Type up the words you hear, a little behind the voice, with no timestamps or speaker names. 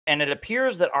And it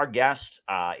appears that our guest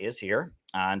is here,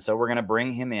 and so we're going to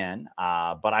bring him in.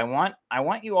 But I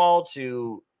want you all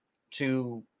to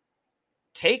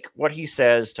take what he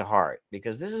says to heart,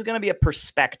 because this is going to be a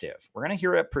perspective. We're going to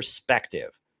hear a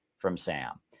perspective from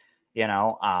Sam.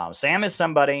 Sam is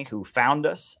somebody who found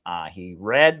us. He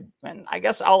read, and I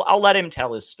guess I'll let him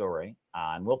tell his story,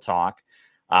 and we'll talk.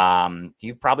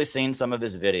 You've probably seen some of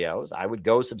his videos. I would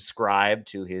go subscribe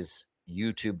to his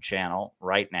YouTube channel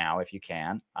right now if you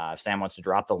can. If Sam wants to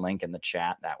drop the link in the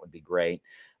chat, that would be great.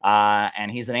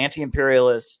 And he's an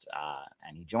anti-imperialist,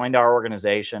 and he joined our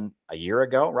organization a year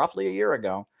ago, roughly a year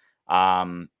ago.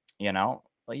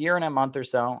 A year and a month or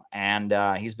so, and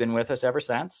he's been with us ever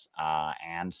since.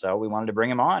 And so we wanted to bring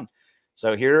him on.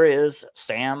 So here is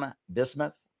Sam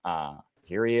Bismuth.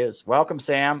 Here he is. Welcome,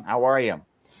 Sam. How are you?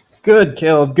 Good,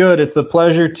 Caleb. Good. It's a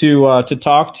pleasure to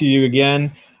talk to you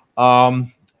again.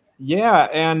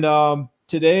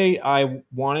 Today I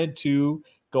wanted to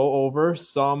go over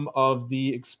some of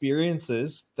the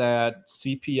experiences that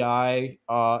CPI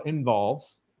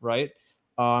involves, right?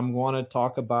 I want to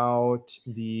talk about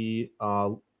the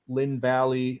Lynn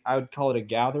Valley. I would call it a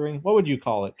gathering. What would you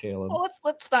call it, Caleb? Well,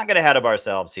 let's not get ahead of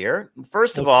ourselves here.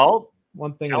 First of all,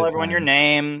 one thing. Tell everyone your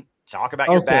name. Talk about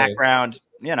your background.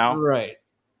 Right.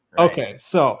 Okay.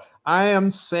 So I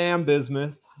am Sam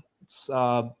Bismuth,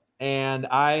 and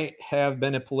I have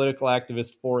been a political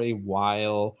activist for a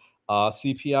while.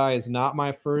 CPI is not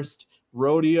my first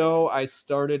rodeo. I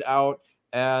started out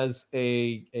as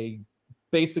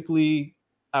basically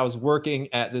I was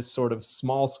working at this sort of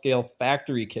small scale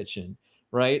factory kitchen,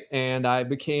 right? And I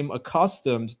became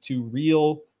accustomed to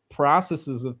real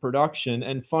processes of production.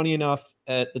 And funny enough,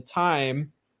 at the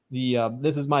time,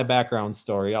 this is my background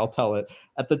story, I'll tell it.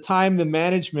 At the time, the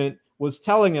management was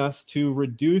telling us to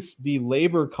reduce the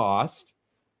labor cost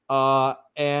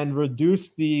and reduce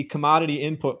the commodity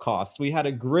input cost. We had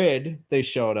a grid, they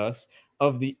showed us,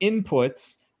 of the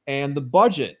inputs and the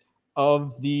budget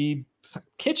of the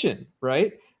kitchen,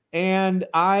 right? And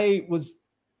I was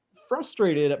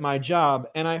frustrated at my job,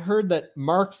 and I heard that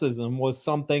Marxism was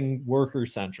something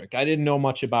worker-centric. I didn't know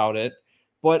much about it,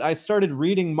 but I started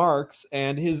reading Marx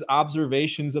and his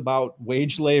observations about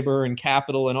wage labor and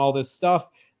capital and all this stuff.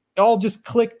 It all just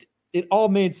clicked. It all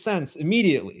made sense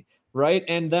immediately, right?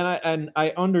 And then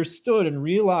I understood and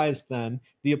realized then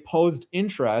the opposed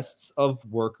interests of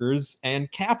workers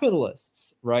and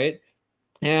capitalists, right?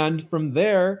 And from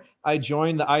there, I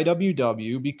joined the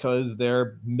IWW because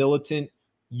they're militant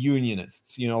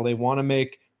unionists. They want to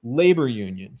make labor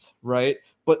unions, right?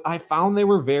 But I found they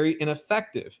were very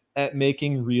ineffective at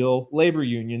making real labor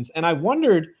unions. And I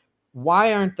wondered,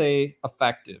 why aren't they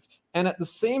effective? And at the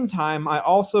same time, I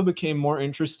also became more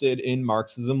interested in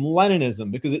Marxism-Leninism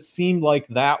because it seemed like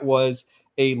that was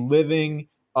a living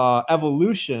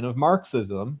evolution of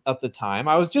Marxism at the time.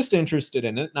 I was just interested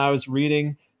in it, and I was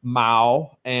reading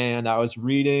Mao and I was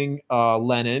reading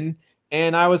Lenin,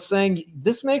 and I was saying,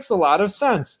 this makes a lot of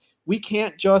sense. We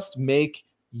can't just make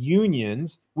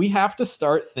unions. We have to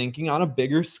start thinking on a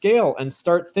bigger scale and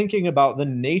start thinking about the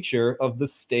nature of the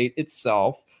state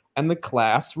itself and the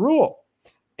class rule.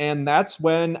 And that's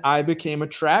when I became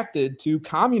attracted to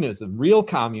communism, real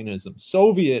communism,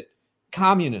 Soviet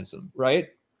communism, right?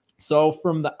 So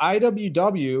from the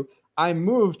IWW, I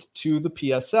moved to the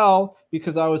PSL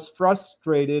because I was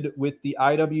frustrated with the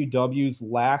IWW's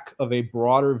lack of a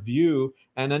broader view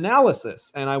and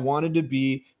analysis. And I wanted to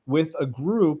be with a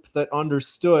group that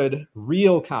understood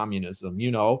real communism,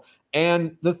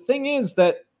 And the thing is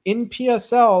that in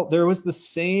PSL, there was the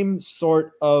same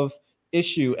sort of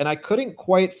issue, and I couldn't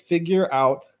quite figure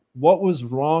out what was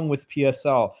wrong with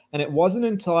PSL. And it wasn't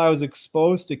until I was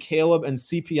exposed to Caleb and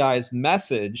CPI's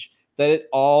message that it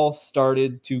all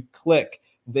started to click.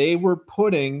 They were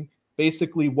putting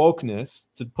basically wokeness,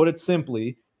 to put it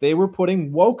simply, they were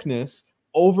putting wokeness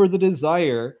over the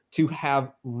desire to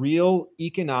have real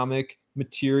economic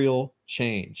material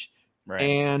change. Right.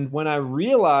 And when I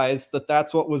realized that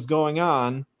that's what was going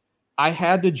on, I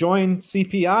had to join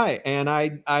CPI, and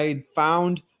I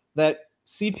found that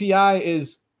CPI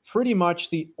is pretty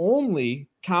much the only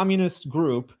communist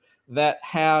group that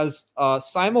has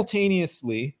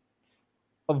simultaneously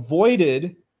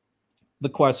avoided the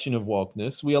question of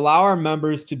wokeness. We allow our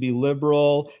members to be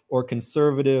liberal or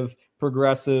conservative,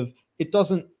 progressive. It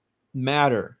doesn't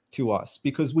matter to us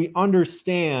because we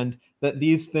understand that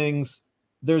these things,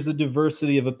 there's a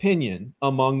diversity of opinion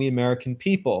among the American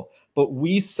people, but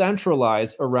we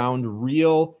centralize around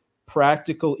real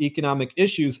practical economic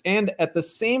issues. And at the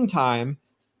same time,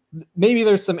 maybe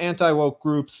there's some anti-woke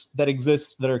groups that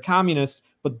exist that are communist,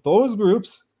 but those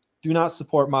groups do not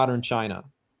support modern China.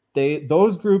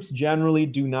 those groups generally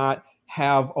do not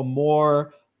have a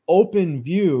more open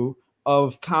view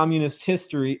of communist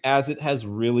history as it has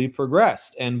really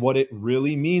progressed and what it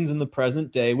really means in the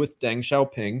present day with Deng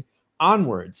Xiaoping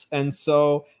onwards. And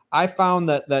so I found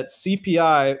that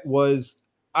CPI was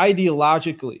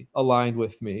ideologically aligned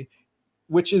with me,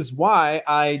 which is why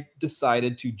I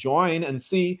decided to join and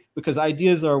see, because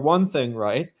ideas are one thing,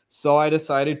 right? So I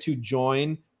decided to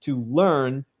join to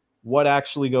learn what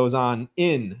actually goes on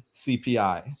in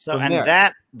CPI. So,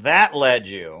 and that led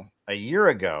you a year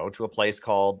ago to a place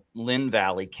called Lynn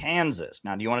Valley, Kansas.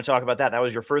 Now, do you want to talk about that? That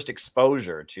was your first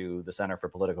exposure to the Center for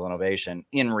Political Innovation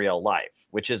in real life,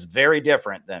 which is very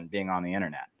different than being on the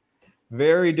internet.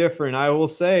 Very different, I will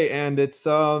say. And it's,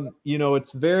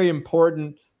 it's very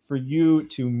important for you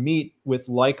to meet with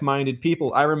like-minded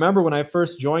people. I remember when I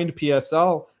first joined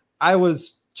PSL, I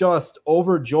was just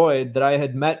overjoyed that I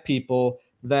had met people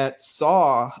that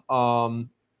saw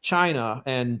China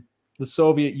and the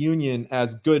Soviet Union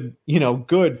as good,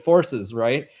 good forces,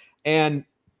 right? And,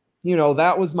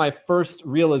 that was my first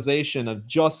realization of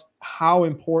just how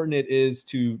important it is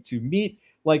to meet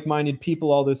like-minded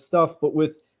people, all this stuff. But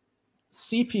with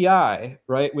CPI,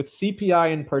 right? With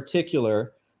CPI in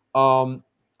particular,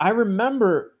 I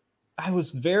remember I was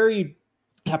very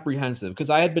apprehensive because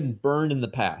I had been burned in the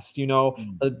past.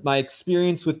 My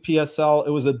experience with PSL, it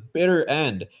was a bitter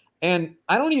end. And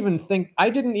I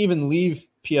didn't even leave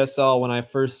PSL when I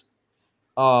first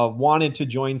wanted to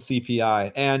join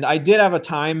CPI. And I did have a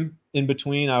time in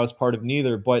between. I was part of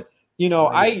neither, but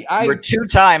you're two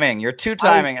timing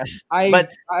us. But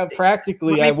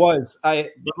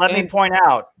let me point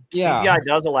out, CPI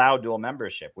does allow dual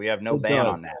membership. We have no ban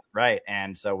on that, right?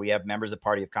 And so we have members of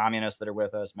Party of Communists that are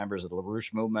with us, members of the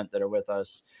LaRouche movement that are with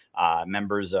us,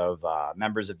 members of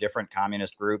different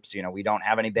communist groups. We don't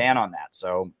have any ban on that.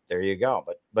 So there you go.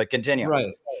 But continue.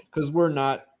 Right, because we're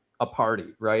not a party,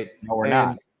 right? No, we're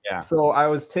not. Yeah. So I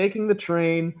was taking the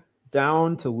train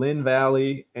down to Lynn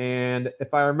Valley, and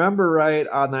if I remember right,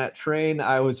 on that train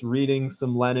I was reading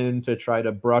some Lenin to try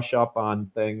to brush up on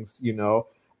things,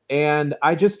 and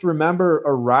I just remember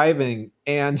arriving,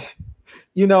 and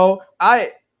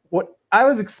what I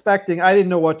was expecting, I didn't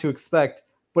know what to expect,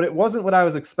 but it wasn't what I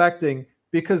was expecting,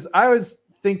 because I was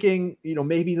thinking,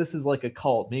 maybe this is like a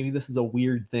cult, maybe this is a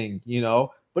weird thing,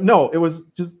 but no, it was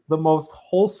just the most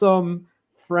wholesome,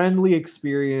 friendly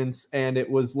experience, and it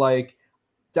was like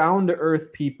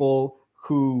down-to-earth people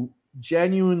who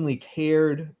genuinely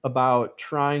cared about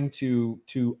trying to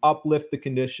uplift the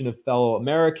condition of fellow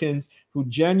Americans, who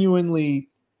genuinely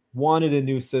wanted a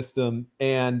new system.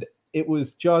 And it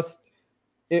was just,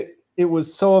 it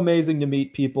was so amazing to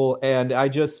meet people. And I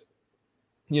just,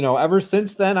 ever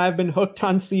since then, I've been hooked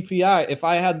on CPI. If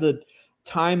I had the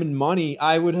time and money,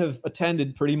 I would have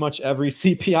attended pretty much every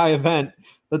CPI event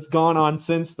that's gone on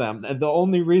since then. And the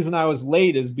only reason I was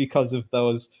late is because of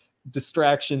those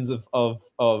distractions of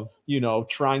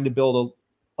trying to build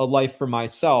a life for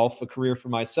myself, a career for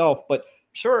myself. But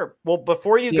sure. Well,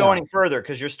 before you go any further,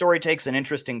 because your story takes an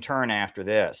interesting turn after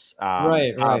this.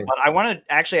 Right. But I want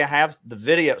to actually have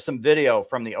some video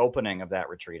from the opening of that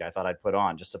retreat. I thought I'd put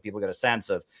on just so people get a sense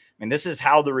of, this is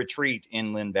how the retreat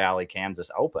in Lynn Valley,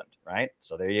 Kansas opened, right?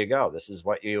 So there you go. This is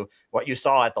what you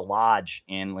saw at the lodge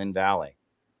in Lynn Valley.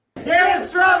 Dare to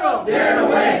struggle. Dare to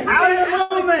win. Out of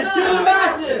the movement. To the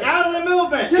masses. Out of the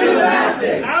movement. To the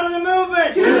masses. Out of the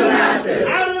movement. To the masses.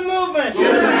 Out of the movement. To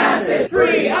the masses.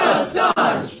 Free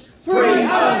Assange. Free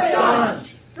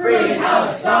Assange. Free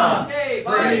Assange.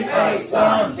 Free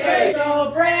Assange. Let's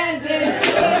go, Brandon.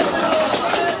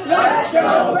 Let's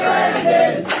go,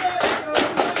 Brandon.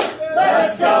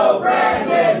 Let's go,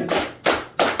 Brandon.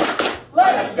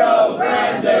 Let's go,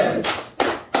 Brandon.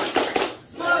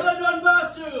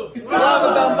 Slava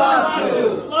Donbasu!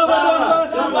 Slava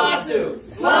Donbasu!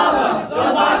 Slava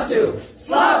Donbasu!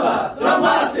 Slava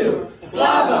Donbasu!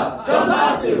 Slava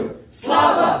Donbasu!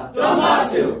 Slava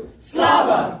Donbasu!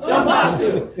 Slava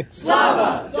Donbasu!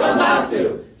 Slava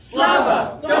Donbasu!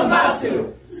 Slava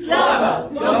Donbasu! Slava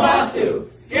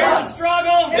Donbasu! Dare to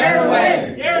struggle! Dare to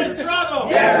win! Dare to struggle!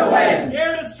 Dare to win!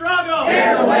 Dare to struggle!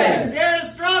 Dare to win! Dare to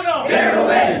struggle! Dare to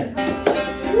win!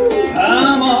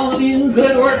 Come all of you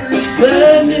good workers,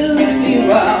 good news to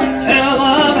you all.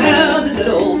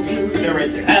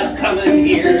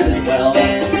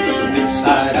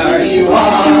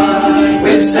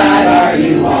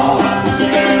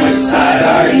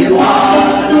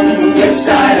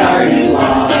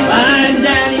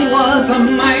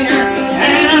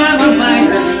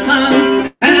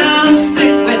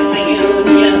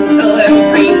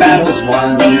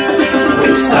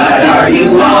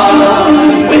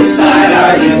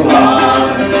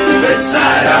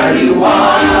 are you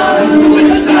on?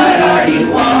 Which side are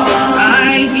you on?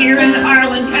 Right here in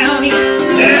Harlan County,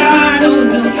 there are no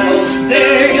neutrals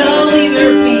there. You'll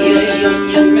either be a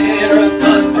Union man or a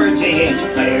thug for J.H.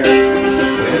 Player.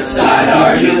 Which side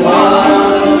are you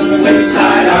on? Which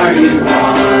side are you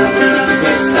on?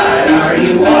 Which side are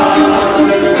you on?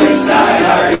 Which side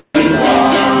are you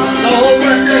on? Soul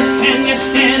workers, can you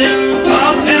stand it?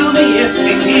 Oh, tell me if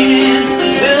you can.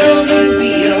 Will you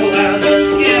be allowed to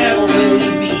scare or will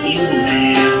you be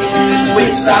human?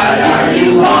 Which side are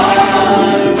you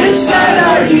on? Which side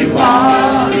are you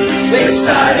on? Which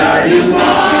side are you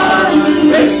on?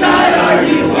 Which side are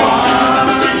you on?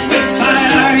 Which side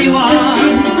are you on?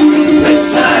 Which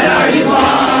side are you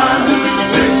on?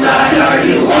 Which side are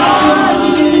you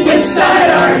on? Which side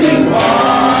are you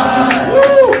on?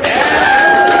 Woo! Yeah!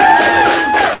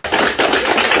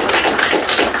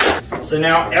 So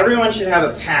now everyone should have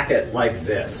a packet like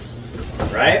this,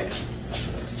 right?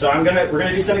 So we're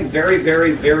gonna do something very,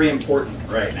 very, very important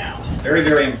right now. Very,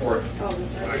 very important.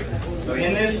 So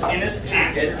in this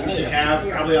packet, you should have,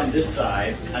 probably on this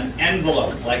side, an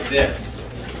envelope like this.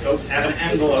 Folks have an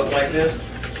envelope like this.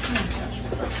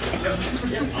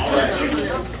 All right.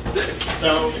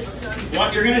 So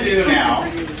what you're gonna do now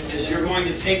is you're going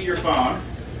to take your phone.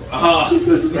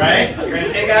 Right? You're going to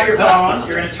take out your phone,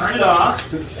 you're going to turn it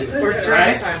off,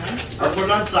 right? Or put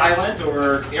it on silent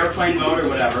or airplane mode or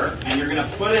whatever, and you're going to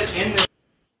put it in the...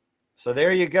 So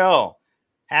there you go.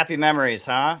 Happy memories,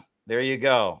 huh? There you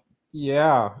go.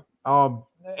 Yeah.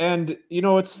 And you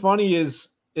know, what's funny is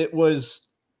it was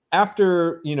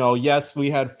after, you know, yes, we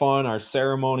had fun, our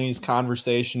ceremonies,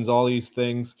 conversations, all these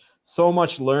things, so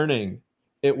much learning.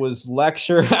 It was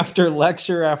lecture after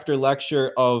lecture after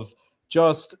lecture of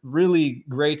just really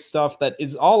great stuff that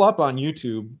is all up on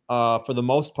YouTube for the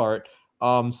most part.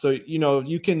 So, you know,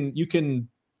 you can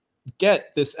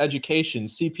get this education.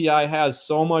 CPI has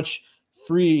so much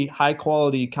free, high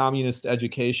quality communist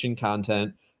education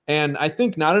content. And I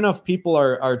think not enough people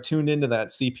are tuned into that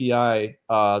CPI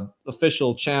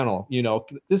official channel. You know,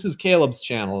 this is Caleb's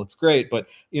channel. It's great, but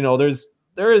you know,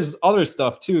 there is other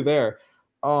stuff too there.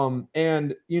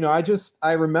 And you know,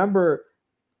 I remember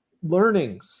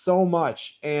learning so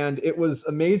much, and it was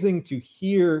amazing to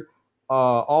hear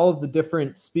all of the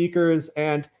different speakers.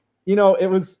 And you know, it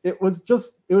was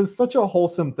such a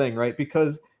wholesome thing, right?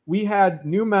 Because we had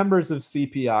new members of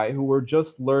CPI who were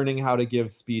just learning how to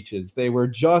give speeches. They were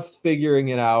just figuring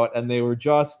it out, and they were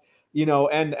just, you know,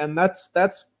 and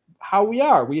that's how we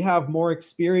are. We have more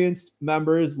experienced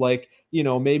members, like, you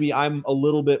know, maybe I'm a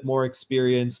little bit more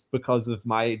experienced because of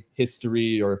my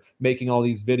history or making all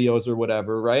these videos or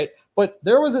whatever, right? But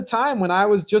there was a time when I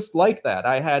was just like that.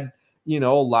 I had, you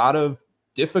know, a lot of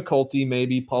difficulty,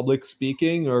 maybe public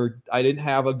speaking, or I didn't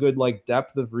have a good like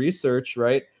depth of research,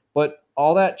 right? But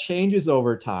all that changes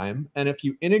over time. And if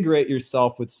you integrate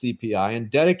yourself with CPI and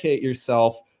dedicate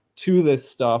yourself to this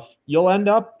stuff, you'll end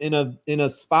up in a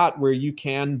spot where you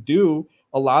can do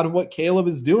a lot of what Caleb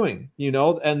is doing, you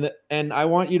know. And I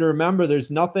want you to remember,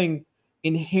 there's nothing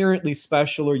inherently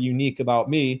special or unique about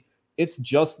me. It's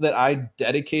just that I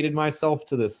dedicated myself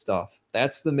to this stuff.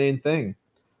 That's the main thing.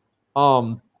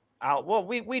 Well,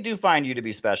 we do find you to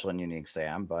be special and unique,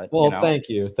 Sam, but well, you know, thank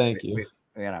you.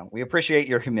 You know, we appreciate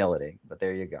your humility, but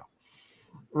there you go.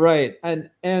 Right.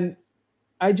 And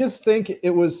I just think it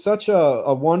was such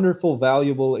a wonderful,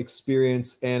 valuable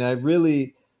experience. And I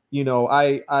really, you know,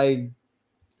 I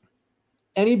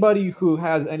anybody who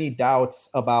has any doubts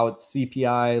about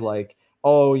CPI, like,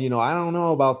 oh, you know, I don't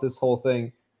know about this whole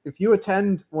thing. If you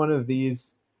attend one of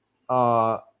these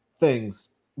things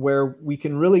where we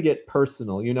can really get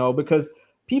personal, you know, because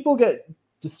people get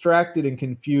distracted and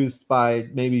confused by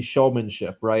maybe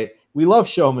showmanship, right? We love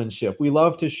showmanship. We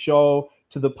love to show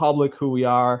to the public who we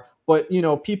are, but you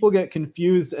know, people get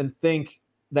confused and think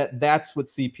that that's what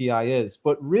CPI is.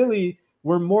 But really,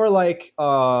 we're more like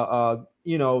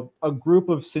you know, a group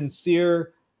of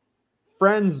sincere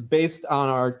friends based on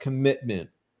our commitment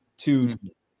to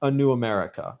a new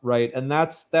America, right? And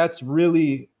that's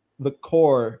really the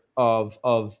core of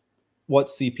what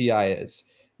CPI is.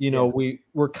 You know,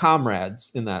 we're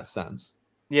comrades in that sense.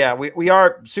 Yeah, we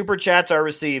are. Super chats are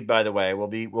received, by the way. We'll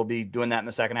be doing that in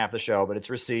the second half of the show, but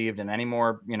it's received, and any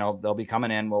more, you know, they'll be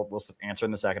coming in. We'll answer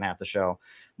in the second half of the show.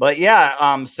 But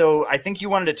yeah, so I think you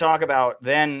wanted to talk about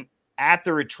then at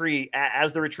the retreat,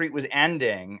 as the retreat was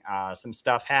ending, some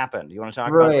stuff happened. Do you want to talk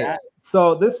about that?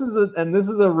 So this is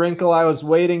a wrinkle. I was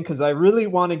waiting because I really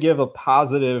want to give a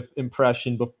positive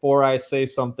impression before I say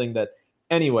something that,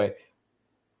 anyway,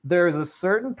 there is a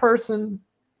certain person,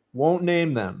 won't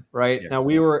name them, right? Yeah. Now,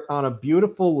 we were on a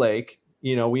beautiful lake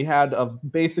You know, we had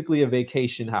basically a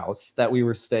vacation house that we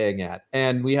were staying at,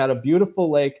 and we had a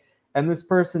beautiful lake, and this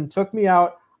person took me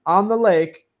out on the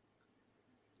lake,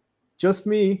 just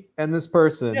me and this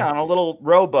person. Yeah, on a little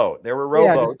rowboat. There were Yeah,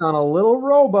 rowboats. just on a little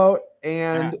rowboat,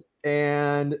 Yeah.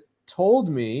 and told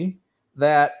me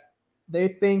that they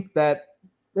think that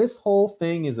this whole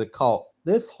thing is a cult.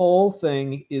 This whole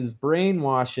thing is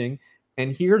brainwashing,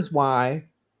 and here's why.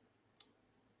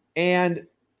 And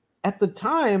at the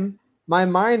time, my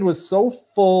mind was so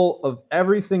full of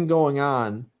everything going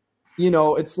on. You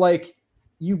know, it's like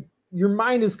your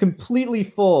mind is completely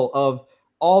full of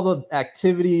all the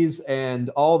activities and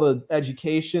all the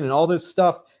education and all this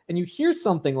stuff, and you hear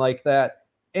something like that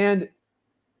and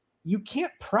you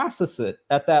can't process it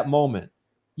at that moment.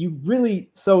 You really,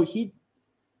 so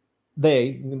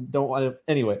they don't want to,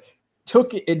 anyway,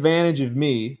 took advantage of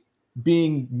me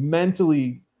being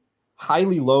mentally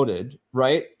highly loaded,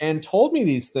 right? And told me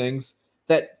these things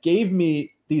that gave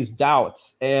me these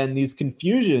doubts and these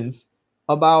confusions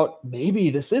about maybe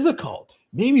this is a cult.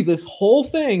 Maybe this whole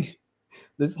thing,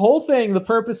 the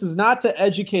purpose is not to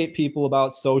educate people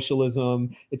about socialism.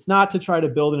 It's not to try to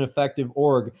build an effective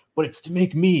org, but it's to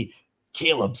make me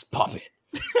Caleb's puppet,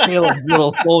 Caleb's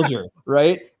little soldier,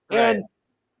 right? And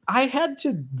I had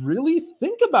to really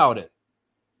think about it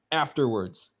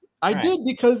afterwards. I did,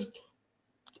 because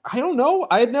I don't know,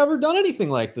 I had never done anything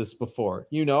like this before.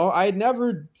 You know, I had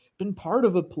never been part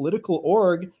of a political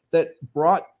org that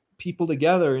brought people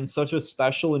together in such a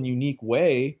special and unique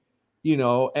way, you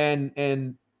know,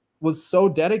 and was so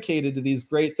dedicated to these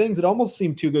great things. It almost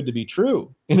seemed too good to be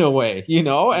true in a way, you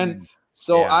know? And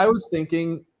so I was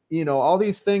thinking, you know, all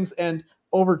these things. And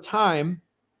over time,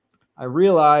 I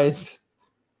realized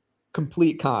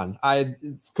complete con.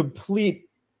 It's complete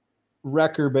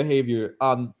wrecker behavior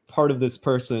on part of this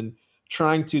person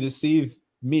trying to deceive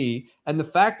me. And the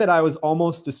fact that I was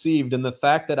almost deceived, and the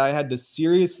fact that I had to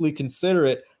seriously consider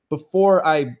it before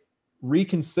I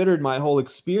reconsidered my whole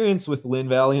experience with Lynn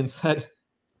Valley and said,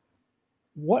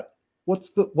 what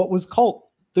was cult?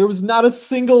 There was not a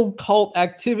single cult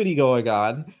activity going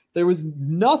on. There was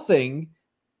nothing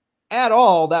at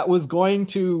all that was going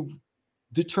to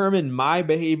determine my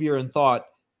behavior and thought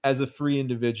as a free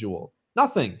individual.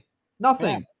 Nothing.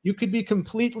 Yeah. You could be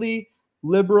completely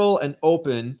liberal and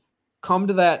open, come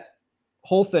to that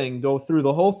whole thing, go through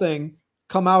the whole thing,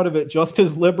 come out of it just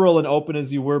as liberal and open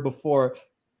as you were before.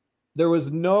 There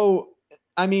was no,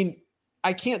 I mean,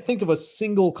 I can't think of a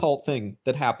single cult thing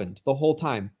that happened the whole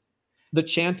time. The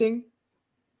chanting,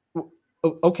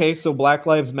 okay, so Black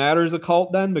Lives Matter is a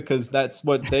cult then, because that's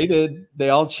what they did. They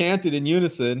all chanted in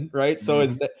unison, right? So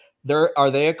is that are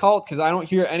they a cult? Because I don't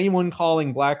hear anyone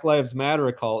calling Black Lives Matter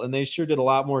a cult, and they sure did a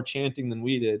lot more chanting than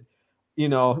we did, you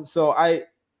know. So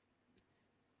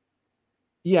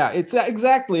it's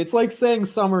exactly. It's like saying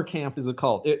summer camp is a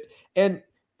cult.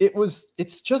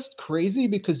 It's just crazy,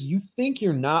 because you think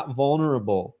you're not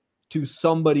vulnerable to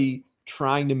somebody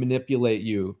trying to manipulate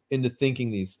you into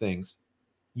thinking these things.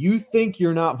 You think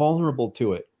you're not vulnerable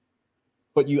to it,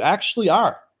 but you actually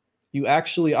are. You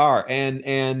actually are.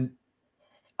 And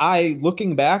I,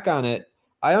 looking back on it,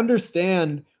 I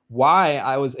understand why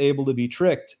I was able to be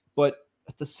tricked, but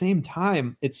at the same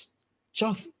time, it's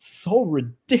just so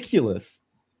ridiculous.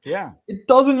 Yeah. It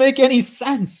doesn't make any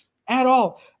sense at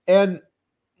all. And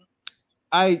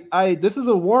this is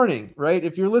a warning, right?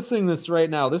 If you're listening to this right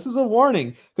now, this is a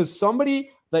warning, because somebody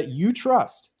that you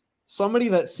trust, somebody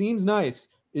that seems nice,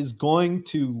 is going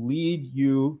to lead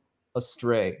you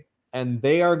astray, and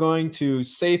they are going to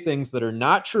say things that are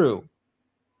not true,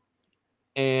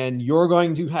 and you're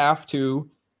going to have to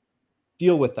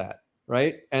deal with that,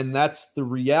 right? And that's the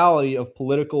reality of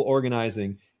political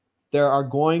organizing. There are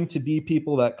going to be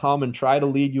people that come and try to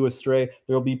lead you astray.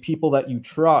 There will be people that you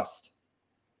trust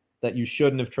that you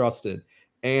shouldn't have trusted,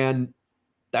 and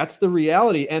that's the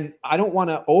reality. And I don't want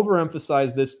to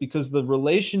overemphasize this, because the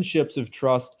relationships of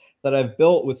trust that I've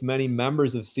built with many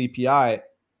members of CPI,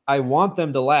 I want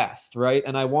them to last, right?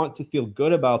 And I want to feel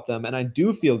good about them, and I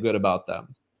do feel good about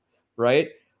them, right?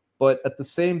 But at the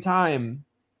same time,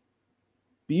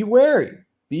 be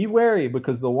wary,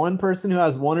 because the one person who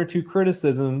has one or two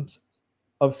criticisms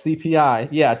of CPI,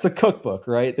 yeah, it's a cookbook,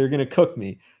 right? They're going to cook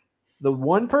me. The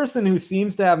one person who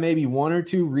seems to have maybe one or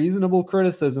two reasonable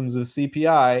criticisms of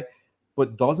CPI,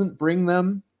 but doesn't bring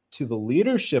them to the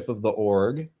leadership of the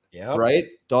org, right?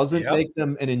 Doesn't make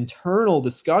them an internal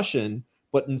discussion,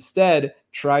 but instead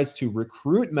tries to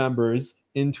recruit members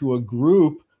into a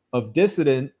group of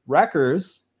dissident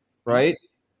wreckers, right?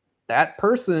 That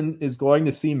person is going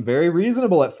to seem very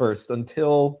reasonable at first,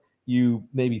 until you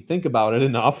maybe think about it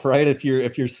enough, right? If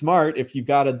you're smart, if you've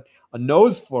got a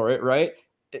nose for it, right?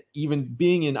 Even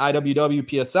being in IWW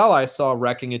PSL, I saw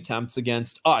wrecking attempts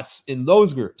against us in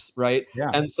those groups, right? Yeah.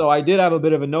 And so I did have a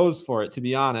bit of a nose for it, to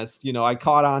be honest. You know, I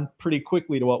caught on pretty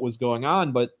quickly to what was going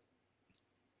on, but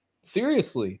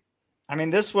seriously. I mean,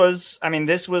 this was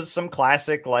some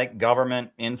classic like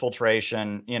government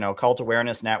infiltration, you know, Cult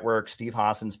Awareness Network, Steve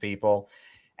Hassan's people.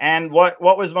 And what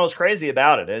was most crazy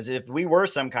about it is if we were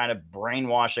some kind of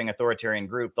brainwashing authoritarian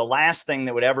group, the last thing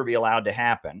that would ever be allowed to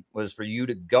happen was for you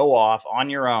to go off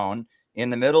on your own in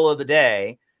the middle of the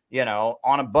day, you know,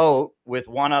 on a boat with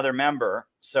one other member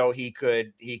so he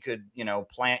could, you know,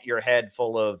 plant your head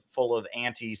full of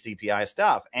anti-CPI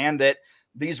stuff. And that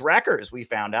these wreckers, we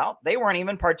found out, they weren't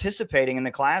even participating in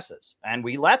the classes, and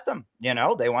we let them. You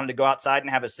know, they wanted to go outside and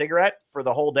have a cigarette for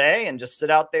the whole day and just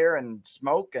sit out there and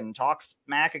smoke and talk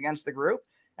smack against the group,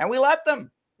 and we let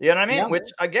them. You know what I mean? Yeah. Which,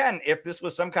 again, if this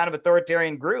was some kind of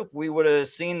authoritarian group, we would have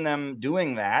seen them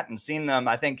doing that and seen them.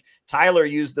 I think Tyler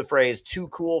used the phrase "too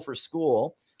cool for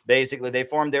school." Basically, they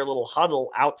formed their little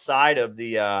huddle outside of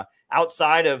the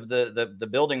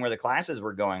building where the classes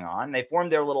were going on. They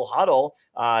formed their little huddle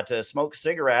to smoke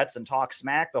cigarettes and talk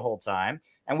smack the whole time.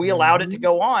 And we allowed it to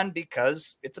go on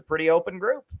because it's a pretty open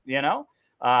group, you know?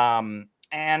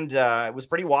 And it was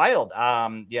pretty wild,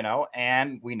 you know,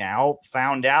 and we now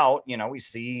found out, you know, we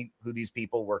see who these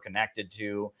people were connected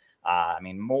to. I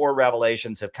mean, more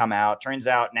revelations have come out. Turns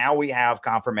out now we have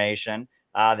confirmation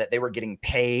that they were getting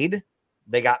paid.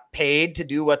 They got paid to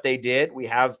do what they did. We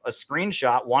have a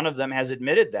screenshot. One of them has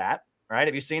admitted that, right?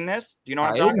 Have you seen this? Do you know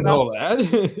what I'm talking about? I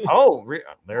didn't know that. Oh,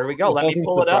 there we go. It Let me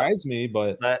pull it up. surprise me,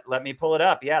 but Let me pull it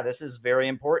up. Yeah, this is very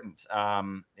important.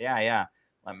 Yeah.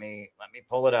 Let me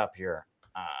pull it up here.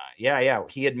 Yeah.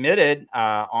 He admitted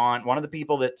on one of the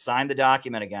people that signed the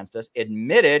document against us,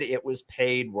 admitted it was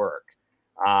paid work.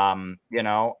 You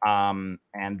know,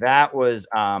 and that was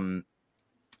you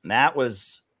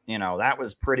know, that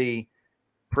was pretty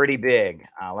big.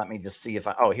 Let me just see if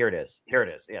here it is.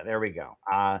 Yeah, there we go.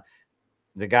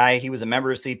 The guy, he was a member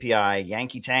of CPI,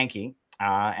 Yankee Tanky,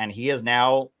 and he has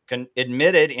now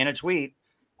admitted in a tweet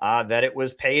that it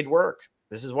was paid work.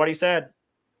 This is what he said.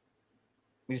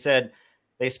 He said,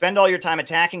 "They spend all your time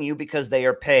attacking you because they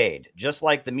are paid." Just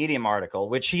like the Medium article,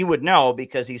 which he would know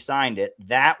because he signed it.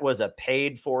 That was a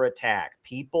paid for attack.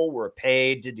 People were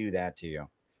paid to do that to you.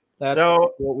 That's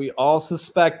what we all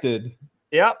suspected.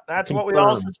 Yep, that's confirmed. What we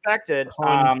all suspected.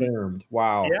 Confirmed.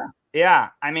 Wow. Yeah.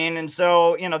 I mean, and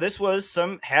so, you know, this was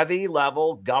some heavy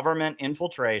level government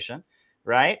infiltration,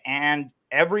 right? And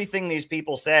everything these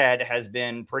people said has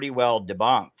been pretty well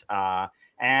debunked.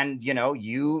 And, you know,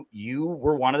 you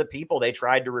were one of the people they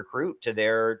tried to recruit to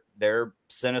their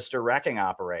sinister wrecking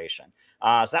operation.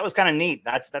 So that was kind of neat.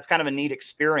 That's kind of a neat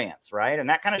experience, right? And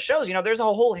that kind of shows, you know, there's a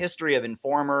whole history of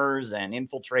informers and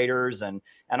infiltrators and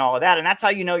all of that. And that's how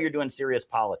you know you're doing serious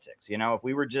politics. You know, if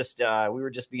we were just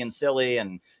being silly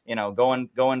and, you know,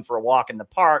 going for a walk in the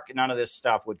park, none of this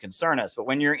stuff would concern us. But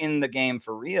when you're in the game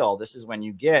for real, this is when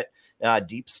you get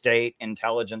deep state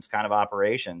intelligence kind of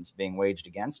operations being waged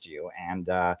against you. And,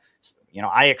 you know,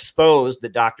 I exposed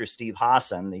that Dr. Steve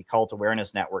Hassan, the Cult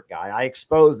Awareness Network guy, I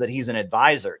exposed that he's an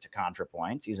advisor to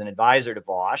ContraPoints. He's an advisor to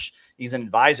Vosh. He's an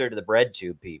advisor to the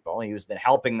BreadTube people. He's been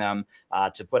helping them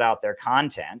to put out their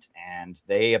content, and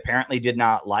they apparently did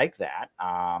not like that.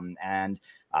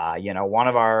 You know, one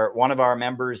of our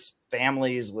members'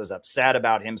 families was upset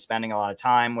about him spending a lot of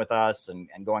time with us and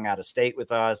going out of state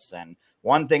with us. And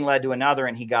one thing led to another,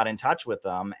 and he got in touch with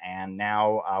them. And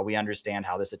now we understand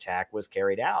how this attack was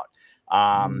carried out.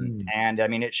 And I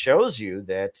mean, it shows you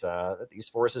that these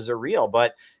forces are real,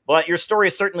 but your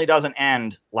story certainly doesn't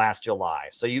end last July.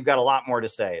 So you've got a lot more to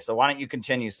say. So why don't you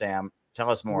continue, Sam? Tell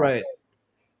us more. Right.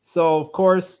 So, of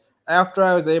course, after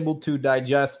I was able to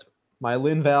digest my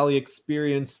Lynn Valley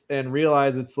experience and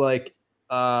realize it's like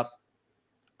cult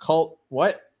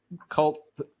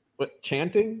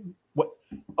chanting? What?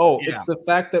 Oh, yeah. It's the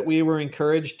fact that we were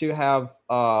encouraged to have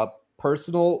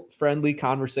personal, friendly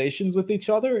conversations with each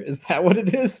other. Is that what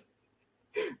it is?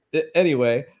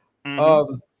 Anyway,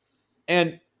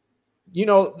 and you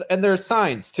know, and there are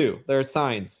signs too. There are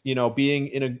signs. You know, being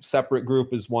in a separate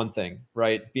group is one thing,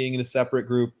 right? Being in a separate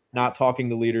group, not talking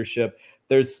to leadership.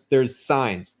 There's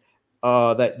signs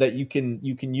that you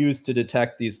can use to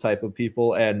detect these type of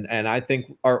people, and I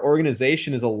think our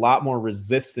organization is a lot more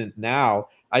resistant now.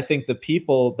 I think the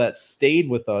people that stayed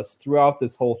with us throughout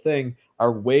this whole thing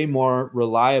are way more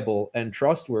reliable and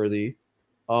trustworthy.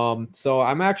 So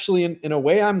I'm actually in a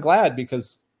way I'm glad,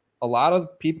 because a lot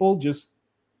of people just,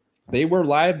 they were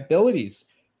liabilities,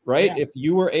 right? Yeah. If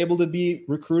you were able to be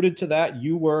recruited to that,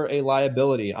 you were a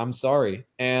liability. I'm sorry.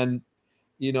 And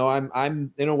you know,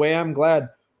 I'm in a way I'm glad.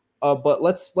 But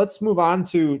let's move on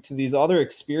to these other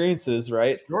experiences,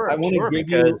 right? I want to Sure, give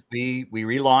you, because we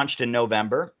relaunched in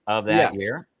November of that yes.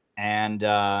 year. And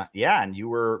yeah, and you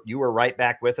were right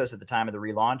back with us at the time of the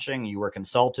relaunching. You were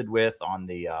consulted with on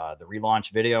the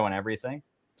relaunch video and everything.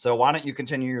 So why don't you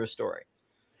continue your story?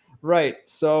 Right.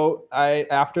 So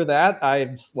after that,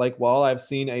 I like, well, I've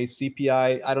seen a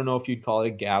CPI, I don't know if you'd call it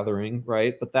a gathering,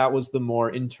 right? But that was the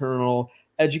more internal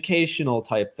educational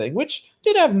type thing, which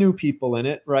did have new people in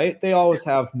it, right? They always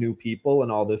have new people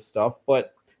and all this stuff,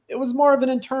 but it was more of an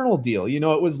internal deal. You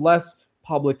know, it was less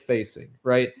public facing,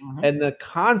 right? Mhm. And the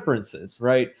conferences,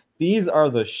 right? These are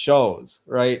the shows,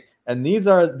 right? And these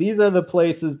are the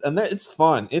places, and it's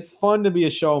fun. It's fun to be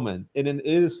a showman, and it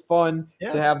is fun to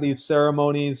Yes. have these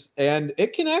ceremonies, and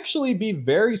it can actually be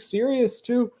very serious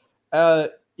too.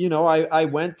 You know, I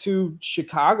went to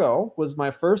Chicago, was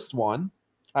my first one.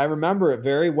 I remember it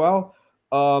very well.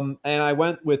 And I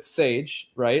went with Sage,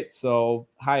 right? So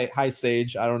hi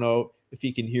Sage. I don't know if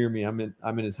he can hear me. I'm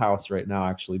in his house right now,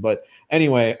 actually. But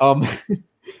anyway, you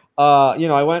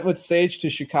know, I went with Sage to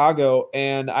Chicago,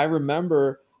 and I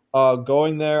remember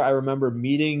going there. I remember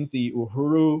meeting the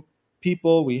Uhuru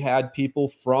people. We had people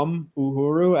from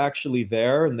Uhuru actually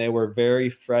there, and they were very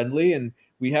friendly, and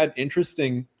we had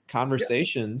interesting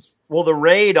conversations. Well, the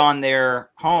raid on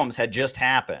their homes had just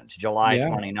happened July Yeah,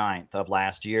 29th of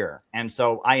last year. And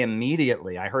so I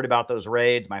heard about those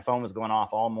raids. My phone was going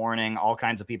off all morning. All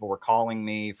kinds of people were calling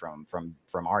me from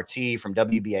RT, from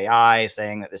WBAI,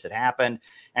 saying that this had happened.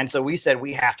 And so we said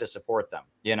we have to support them,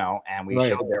 you know, and we right.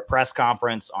 showed their press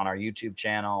conference on our YouTube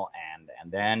channel.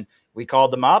 And then we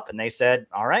called them up and they said,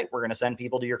 all right, we're going to send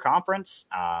people to your conference.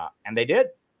 And they did,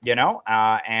 you know,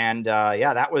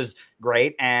 yeah, that was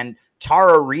great. And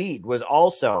Tara Reid was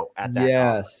also at that Yes.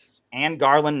 conference, and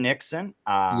Garland Nixon,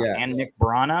 and Yes. Nick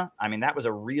Brana. I mean, that was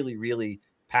a really, really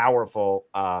powerful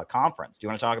conference. Do you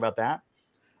want to talk about that?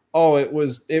 Oh, it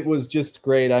was just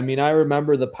great. I mean, I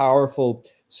remember the powerful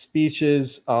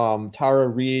speeches. Tara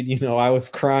Reid, you know, I was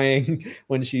crying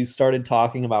when she started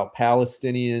talking about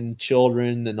Palestinian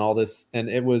children and all this, and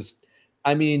it was,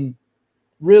 I mean,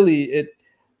 really, it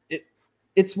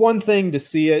it's one thing to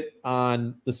see it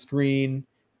on the screen.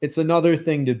 It's another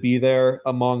thing to be there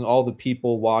among all the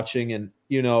people watching, and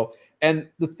you know, and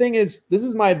the thing is, this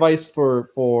is my advice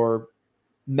for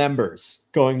members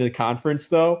going to the conference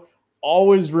though.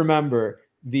 Always remember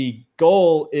the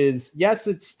goal is, yes,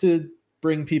 it's to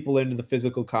bring people into the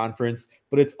physical conference,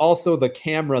 but it's also the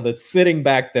camera that's sitting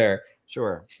back there.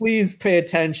 Sure. Please pay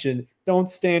attention. Don't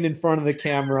stand in front of the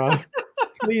camera.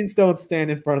 Please don't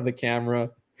stand in front of the camera.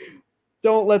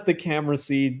 Don't let the camera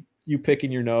see you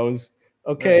picking your nose.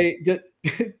 Okay.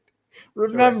 Right.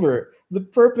 Remember, the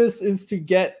purpose is to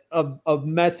get a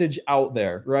message out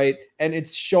there, right? And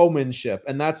it's showmanship.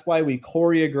 And that's why we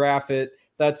choreograph it.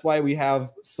 That's why we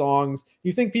have songs.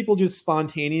 You think people just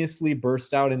spontaneously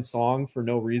burst out in song for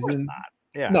no reason?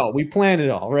 Yeah. No, we plan it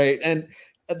all, right? And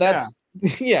that's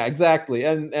yeah, exactly.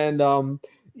 And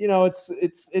you know,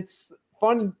 it's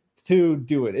fun to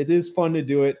do it. It is fun to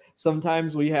do it.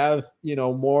 Sometimes we have, you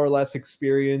know, more or less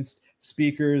experienced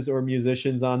speakers or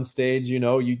musicians on stage. You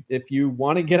know, you if you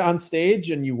want to get on stage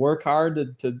and you work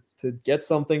hard to get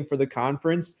something for the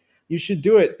conference, you should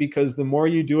do it, because the more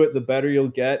you do it, the better you'll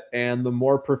get, and the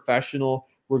more professional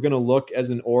we're going to look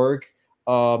as an org.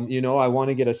 You know, I want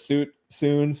to get a suit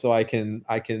soon so I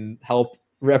can help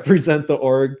represent the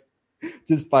org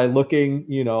just by looking,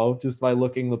 you know, just by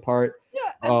looking the part.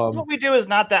 Yeah, and what we do is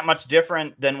not that much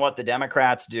different than what the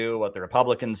Democrats do, what the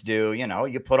Republicans do. You know,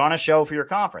 you put on a show for your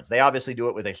conference. They obviously do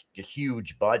it with a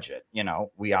huge budget. You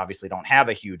know, we obviously don't have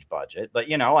a huge budget, but,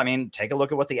 you know, I mean, take a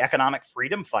look at what the economic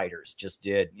freedom fighters just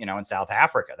did, you know, in South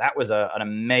Africa. That was an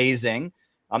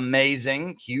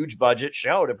amazing, huge budget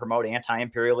show to promote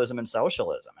anti-imperialism and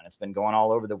socialism. And it's been going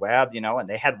all over the web, you know, and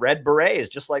they had red berets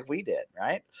just like we did,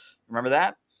 right? Remember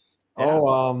that? Yeah.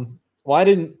 Oh, well, I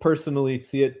didn't personally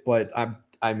see it, but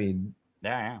I mean,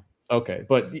 yeah. Okay,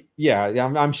 but yeah,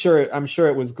 I'm sure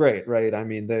it was great, right? I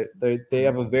mean, they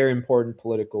have a very important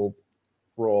political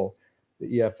role,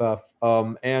 the EFF,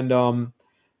 and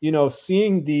you know,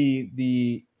 seeing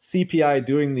the CPI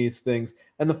doing these things,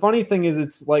 and the funny thing is,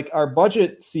 it's like our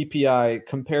budget CPI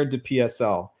compared to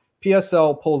PSL.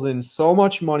 PSL pulls in so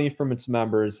much money from its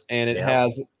members, and it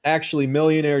has actually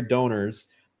millionaire donors,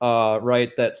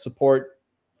 right, that support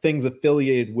things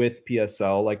affiliated with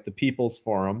PSL, like the People's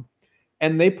Forum.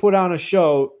 And they put on a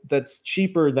show that's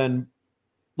cheaper than,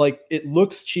 like, it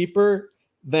looks cheaper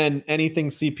than anything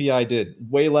CPI did.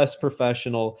 Way less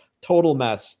professional, total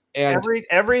mess. And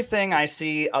everything I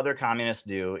see other communists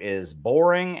do is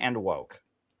boring and woke.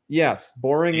 Yes,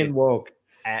 boring and woke.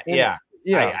 And, yeah.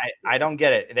 I don't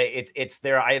get it. It's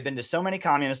there. I have been to so many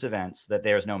communist events that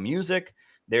there's no music,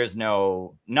 there's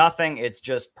no nothing. It's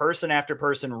just person after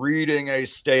person reading a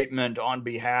statement on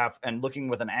behalf and looking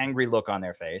with an angry look on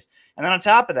their face. And then on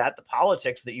top of that, the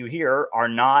politics that you hear are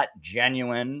not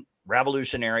genuine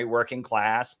revolutionary, working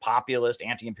class, populist,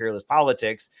 anti-imperialist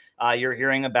politics. You're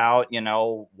hearing about,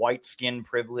 white skin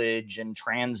privilege and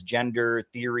transgender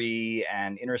theory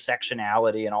and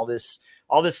intersectionality and all this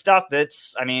stuff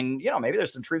that's, maybe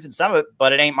there's some truth in some of it,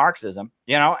 but it ain't Marxism,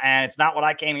 and it's not what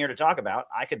I came here to talk about.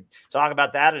 I could talk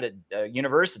about that at a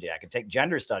university. I could take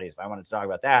gender studies if I wanted to talk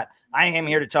about that. I came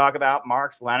here to talk about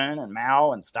Marx, Lenin, and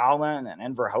Mao, and Stalin, and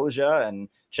Enver Hoxha, and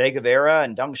Che Guevara,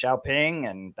 and Deng Xiaoping,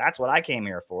 and that's what I came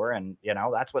here for, and,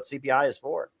 that's what CPI is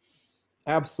for.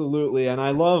 Absolutely. And I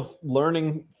love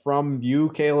learning from you,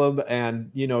 Caleb. And,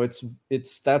 that's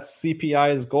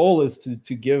CPI's goal, is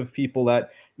to give people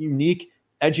that unique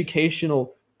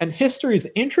educational, and history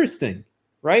is interesting,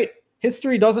 right?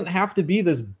 History doesn't have to be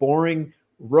this boring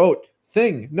rote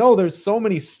thing. No, there's so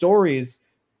many stories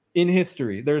in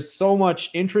history. There's so much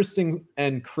interesting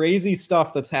and crazy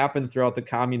stuff that's happened throughout the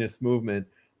communist movement.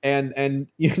 And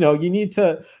you need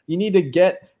to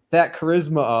get that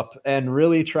charisma up and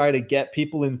really try to get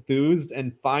people enthused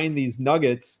and find these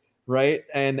nuggets, right?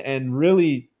 And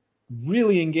really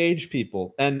engage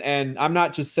people. And I'm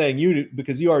not just saying you,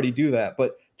 because you already do that,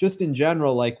 but just in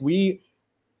general, like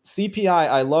CPI,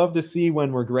 I love to see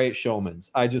when we're great showmans.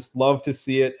 I just love to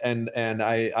see it. And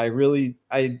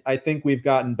I think we've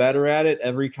gotten better at it.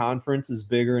 Every conference is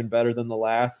bigger and better than the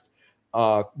last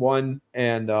one.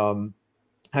 And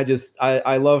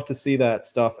I love to see that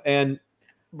stuff. And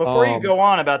before you go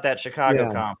on about that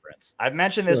Chicago conference, I've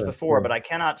mentioned this before, but I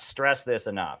cannot stress this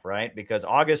enough, right? Because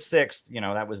August 6th,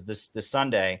 that was this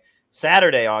Sunday.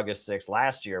 Saturday, August 6th,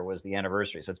 last year was the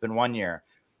anniversary. So it's been 1 year.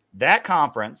 That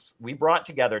conference, we brought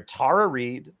together Tara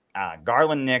Reid,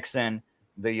 Garland Nixon,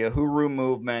 the Uhuru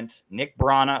movement, Nick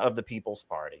Brana of the People's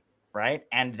Party, right?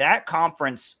 And that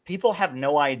conference, people have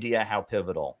no idea how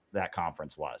pivotal that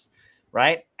conference was,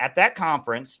 right? At that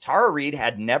conference, Tara Reid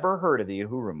had never heard of the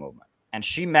Uhuru movement. And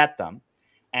she met them.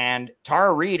 And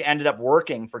Tara Reid ended up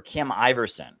working for Kim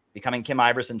Iverson, becoming Kim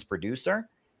Iverson's producer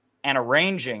and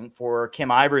arranging for Kim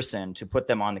Iverson to put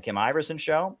them on the Kim Iverson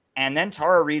show. And then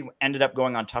Tara Reid ended up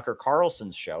going on Tucker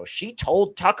Carlson's show. She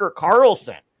told Tucker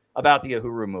Carlson about the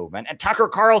Uhuru movement, and Tucker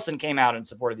Carlson came out and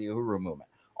supported the Uhuru movement.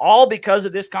 All because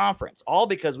of this conference, all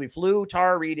because we flew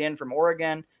Tara Reid in from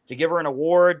Oregon to give her an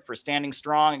award for standing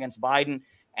strong against Biden.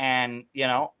 And,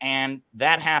 and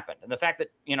that happened. And the fact that,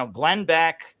 Glenn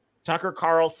Beck, Tucker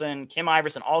Carlson, Kim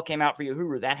Iverson all came out for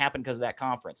Uhuru, that happened because of that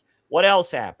conference. What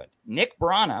else happened? Nick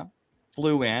Brana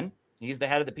flew in. He's the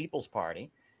head of the People's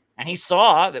Party. And he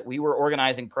saw that we were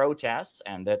organizing protests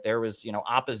and that there was,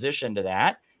 opposition to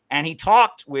that. And he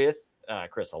talked with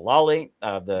Chris Aluli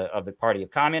of the Party of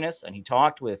Communists, and he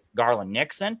talked with Garland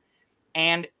Nixon.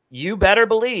 And you better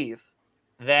believe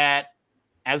that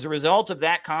as a result of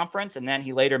that conference, and then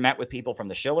he later met with people from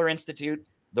the Schiller Institute,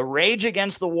 the Rage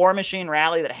Against the War Machine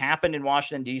rally that happened in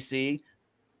Washington, D.C.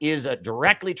 is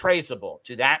directly traceable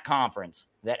to that conference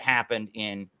that happened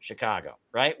in Chicago,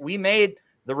 right? We made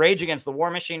the Rage Against the War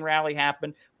Machine rally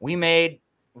happen. We made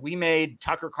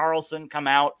Tucker Carlson come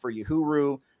out for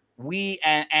Uhuru.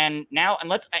 And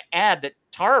let's add that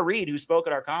Tara Reid, who spoke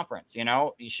at our conference,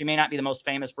 she may not be the most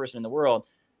famous person in the world,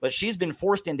 but she's been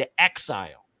forced into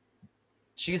exile.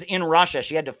 She's in Russia.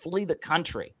 She had to flee the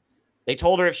country. They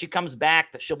told her if she comes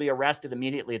back that she'll be arrested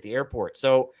immediately at the airport.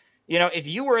 So, if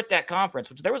you were at that conference,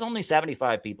 which there was only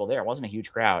 75 people there, it wasn't a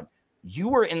huge crowd, you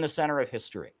were in the center of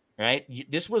history, right?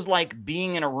 This was like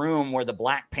being in a room where the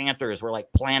Black Panthers were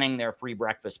like planning their free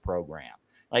breakfast program.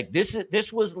 Like this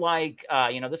was like,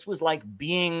 this was like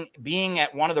being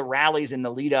at one of the rallies in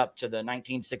the lead up to the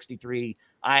 1963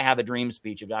 I Have a Dream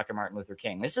speech of Dr. Martin Luther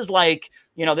King. This is like,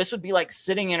 this would be like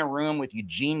sitting in a room with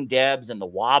Eugene Debs and the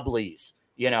Wobblies,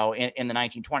 in the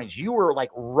 1920s. You were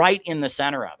like right in the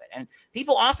center of it. And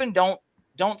people often don't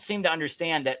seem to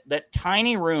understand that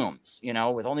tiny rooms,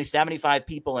 with only 75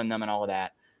 people in them and all of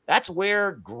that, that's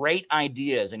where great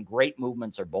ideas and great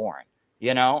movements are born.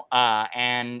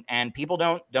 And people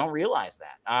don't realize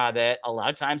that a lot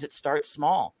of times it starts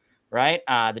small, right?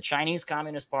 The Chinese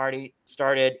Communist Party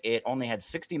it only had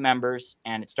 60 members,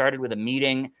 and it started with a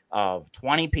meeting of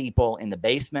 20 people in the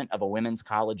basement of a women's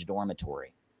college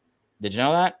dormitory. Did you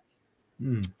know that?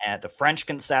 At the French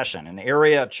concession, an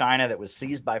area of China that was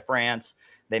seized by France.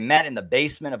 They met in the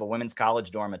basement of a women's college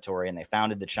dormitory, and they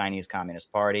founded the Chinese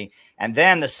Communist Party. And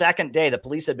then the second day, the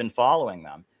police had been following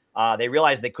them. They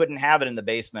realized they couldn't have it in the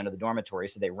basement of the dormitory,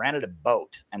 so they rented a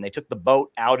boat, and they took the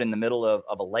boat out in the middle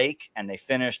of a lake, and they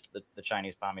finished the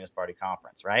Chinese Communist Party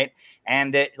conference, right?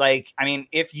 And that, like, I mean,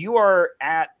 if you are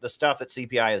at the stuff that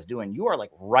CPI is doing, you are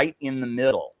like right in the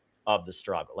middle of the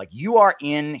struggle. Like, you are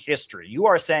in history. You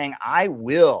are saying, I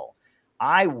will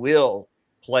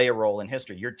play a role in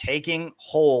history. You're taking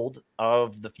hold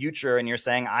of the future, and you're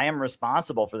saying, I am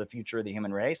responsible for the future of the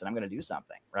human race, and I'm going to do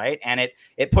something, right? And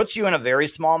it puts you in a very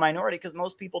small minority, because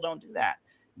most people don't do that.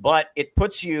 But it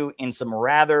puts you in some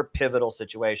rather pivotal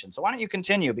situations. So why don't you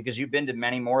continue, because you've been to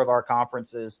many more of our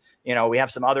conferences. You know, we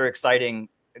have some other exciting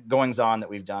goings on that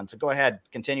we've done. So go ahead,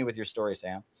 continue with your story,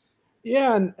 Sam.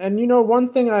 Yeah, and you know, one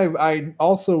thing I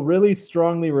also really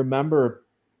strongly remember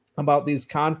about these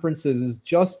conferences is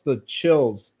just the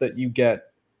chills that you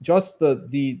get, just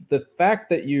the fact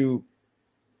that you,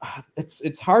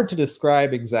 it's hard to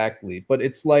describe exactly, but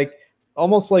it's like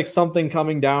almost like something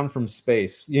coming down from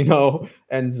space, you know,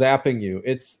 and zapping you.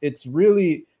 It's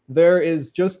really, there is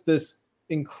just this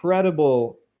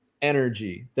incredible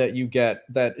energy that you get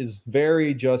that is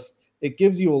very just, it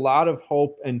gives you a lot of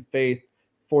hope and faith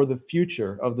for the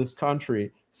future of this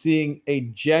country, seeing a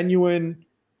genuine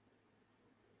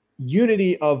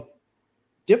unity of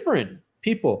different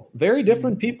people, very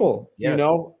different people, Yes. you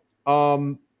know.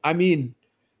 I mean,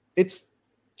 it's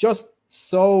just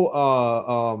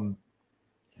so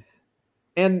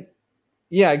and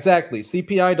yeah, exactly.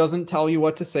 CPI doesn't tell you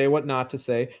what to say, what not to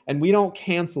say, and we don't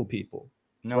cancel people.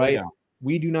 No, right? we don't.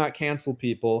 We do not cancel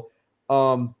people.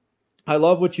 I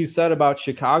love what you said about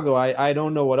Chicago. I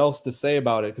don't know what else to say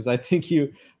about it, because I think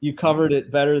you covered it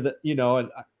better than, you know.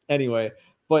 And anyway,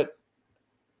 but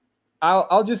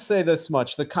I'll just say this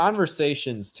much: the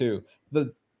conversations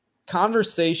that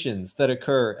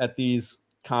occur at these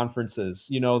conferences,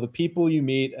 you know, the people you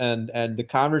meet and the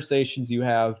conversations you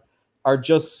have are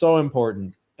just so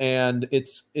important. And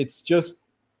it's just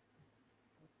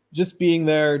being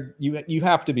there. You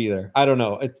have to be there. I don't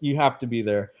know. You have to be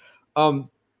there.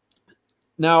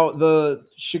 Now the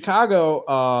Chicago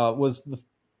was the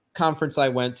conference I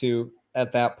went to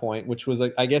at that point, which was,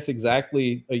 I guess,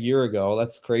 exactly a year ago.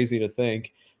 That's crazy to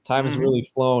think. Time has really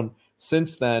flown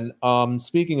since then.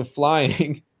 Speaking of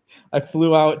flying, I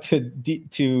flew out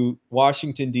to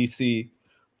Washington, D.C.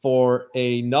 for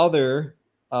another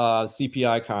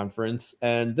CPI conference,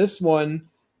 and this one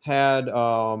had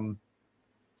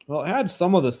well, it had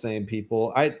some of the same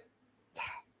people. I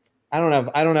don't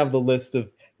have the list of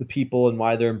the people and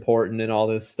why they're important and all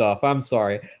this stuff. I'm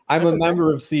sorry. I'm a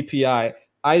member of CPI.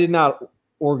 I did not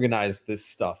organize this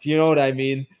stuff. You know what I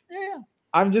mean? Yeah.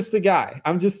 I'm just a guy.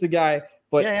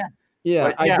 But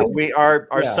yeah,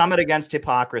 our summit against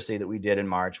hypocrisy that we did in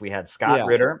March. We had Scott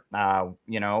Ritter,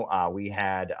 we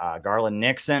had Garland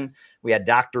Nixon, we had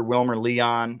Dr. Wilmer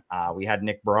Leon, we had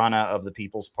Nick Brana of the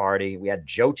People's Party, we had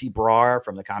Jyoti Brar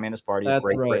from the Communist Party of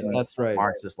Great Britain, that's right,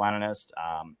 Marxist-Leninist.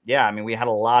 I mean, we had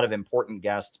a lot of important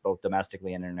guests, both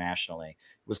domestically and internationally.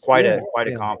 It was quite a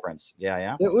conference.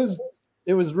 Yeah.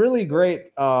 It was really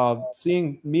great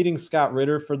meeting Scott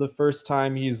Ritter for the first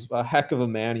time. He's a heck of a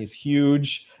man. He's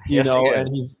huge, you know, and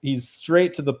he's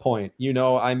straight to the point. You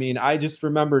know, I mean, I just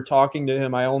remember talking to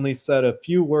him. I only said a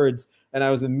few words, and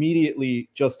I was immediately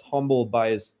just humbled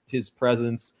by his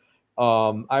presence.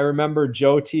 I remember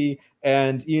Jyoti,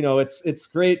 and you know, it's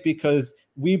great because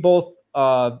we both,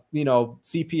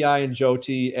 CPI and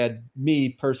Jyoti, and me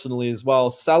personally as well,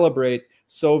 celebrate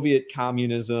Soviet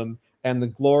communism and the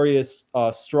glorious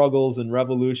struggles and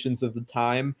revolutions of the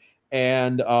time,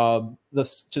 and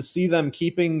to see them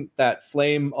keeping that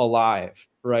flame alive,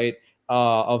 right,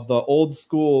 of the old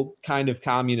school kind of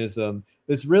communism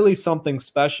is really something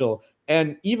special.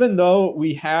 And even though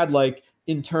we had like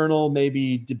internal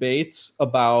maybe debates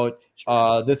about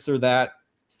this or that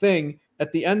thing,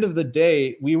 at the end of the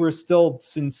day, we were still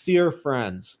sincere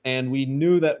friends, and we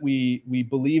knew that we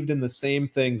believed in the same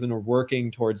things and were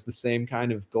working towards the same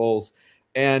kind of goals.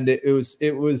 And it was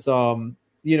it's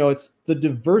the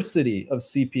diversity of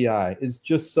CPI is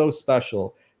just so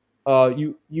special.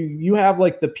 You have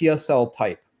like the PSL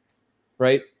type,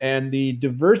 right? And the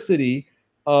diversity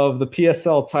of the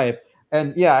PSL type.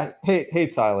 And yeah, hey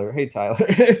Tyler, hey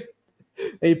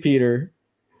Peter.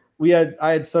 I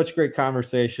had such great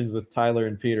conversations with Tyler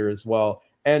and Peter as well.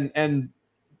 And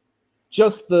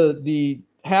just the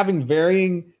having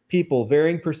varying people,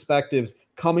 varying perspectives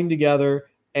coming together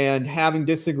and having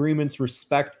disagreements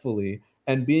respectfully,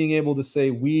 and being able to say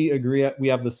we agree, we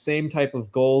have the same type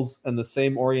of goals and the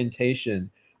same orientation,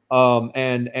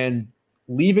 and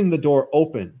leaving the door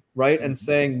open, right? And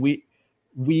saying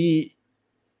we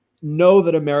know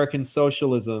that American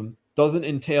socialism doesn't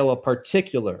entail a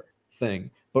particular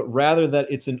thing, but rather that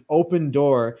it's an open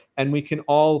door and we can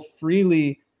all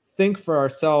freely think for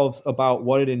ourselves about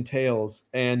what it entails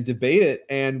and debate it,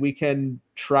 and we can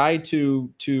try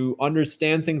to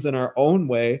understand things in our own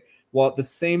way while at the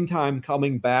same time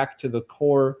coming back to the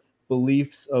core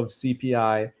beliefs of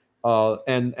CPI,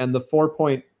 and the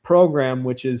 4-point program,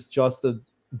 which is just a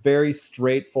very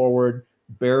straightforward,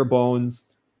 bare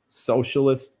bones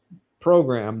socialist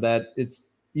program that it's,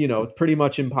 you know, pretty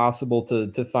much impossible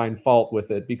to find fault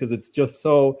with it, because it's just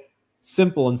so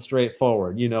simple and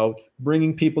straightforward. You know,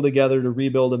 bringing people together to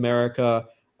rebuild America,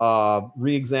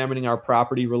 re-examining our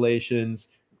property relations,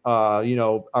 you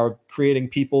know, our creating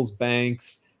people's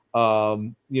banks,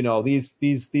 you know,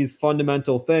 these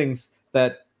fundamental things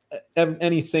that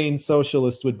any sane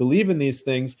socialist would believe in these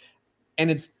things.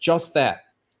 And it's just that.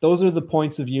 Those are the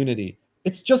points of unity.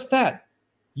 It's just that.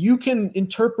 You can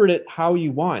interpret it how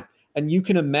you want, and you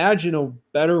can imagine a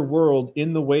better world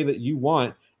in the way that you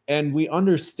want. And we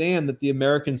understand that the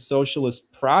American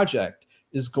socialist project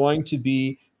is going to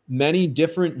be many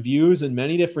different views and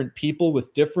many different people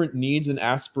with different needs and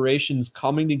aspirations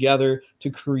coming together to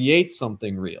create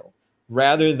something real,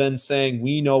 rather than saying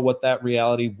we know what that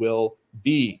reality will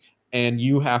be and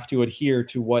you have to adhere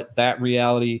to what that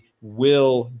reality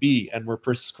will be, and we're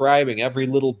prescribing every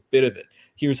little bit of it.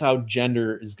 Here's how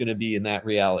gender is going to be in that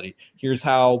reality. Here's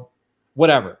how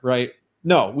whatever, right?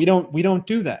 No, we don't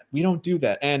do that. We don't do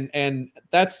that. And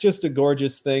that's just a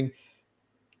gorgeous thing.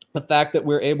 The fact that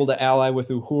we're able to ally with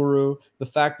Uhuru, the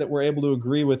fact that we're able to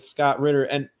agree with Scott Ritter.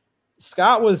 And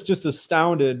Scott was just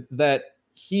astounded that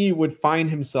he would find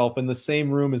himself in the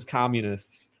same room as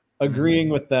communists, agreeing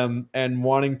with them and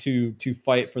wanting to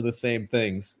fight for the same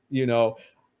things. You know,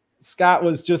 Scott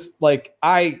was just like,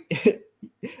 I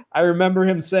remember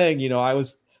him saying, you know, I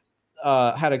was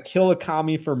had a kill a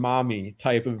commie for mommy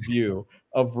type of view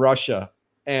of Russia.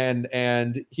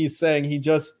 And he's saying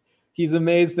he's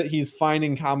amazed that he's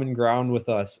finding common ground with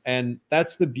us. And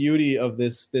that's the beauty of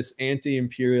this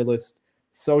anti-imperialist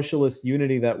socialist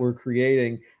unity that we're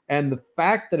creating. And the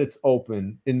fact that it's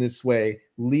open in this way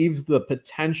leaves the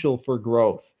potential for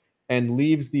growth and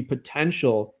leaves the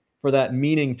potential for that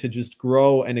meaning to just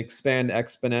grow and expand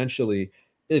exponentially.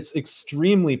 It's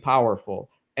extremely powerful.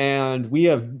 And we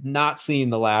have not seen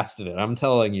the last of it. I'm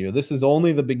telling you, this is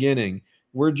only the beginning.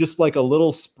 We're just like a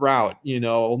little sprout, you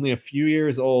know, only a few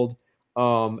years old.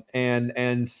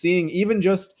 And seeing even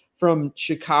just from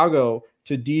Chicago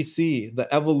to DC,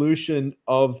 the evolution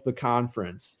of the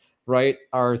conference, right?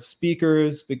 Our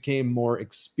speakers became more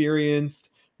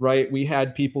experienced, right? We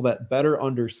had people that better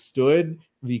understood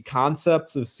the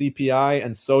concepts of CPI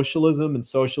and socialism and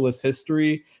socialist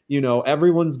history. You know,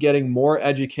 everyone's getting more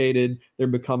educated. They're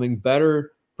becoming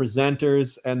better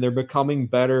presenters and they're becoming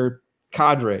better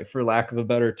cadre, for lack of a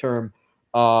better term.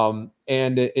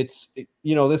 And it's,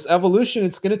 you know, this evolution,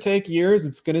 it's going to take years.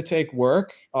 It's going to take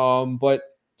work. But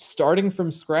starting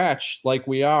from scratch, like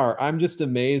we are, I'm just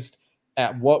amazed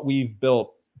at what we've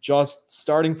built, just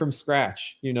starting from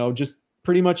scratch, you know, just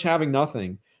pretty much having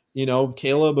nothing, you know,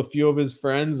 Caleb, a few of his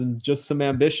friends, and just some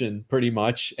ambition pretty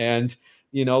much. And,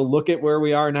 you know, look at where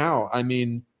we are now. I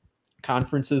mean,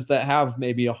 conferences that have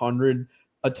maybe 100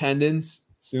 attendance,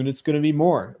 soon it's going to be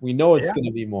more. We know it's going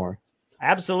to be more.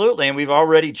 Absolutely. And we've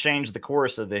already changed the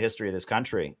course of the history of this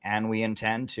country. And we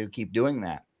intend to keep doing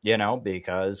that, you know,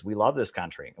 because we love this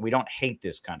country. We don't hate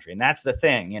this country. And that's the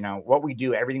thing, you know, what we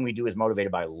do, everything we do is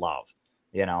motivated by love,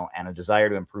 you know, and a desire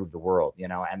to improve the world, you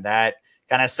know, and that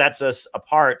kind of sets us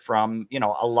apart from, you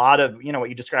know, a lot of, you know, what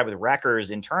you described with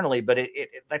wreckers internally, but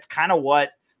that's kind of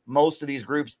what most of these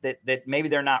groups that maybe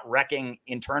they're not wrecking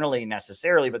internally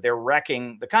necessarily, but they're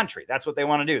wrecking the country. That's what they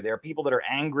want to do. There are people that are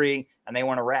angry and they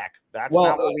want to wreck. That's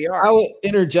not what we are. I'll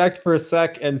interject for a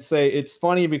sec and say it's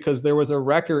funny because there was a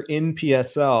wrecker in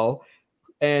PSL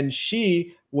and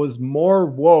she was more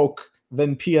woke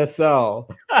than PSL.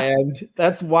 And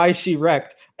that's why she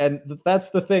wrecked. And that's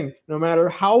the thing. No matter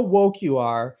how woke you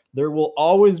are, there will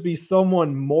always be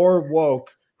someone more woke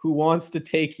who wants to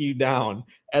take you down.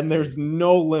 And there's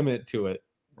no limit to it.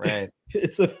 Right.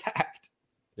 It's a fact.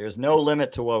 There's no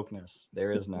limit to wokeness.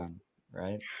 There is none.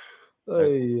 Right.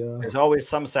 There's always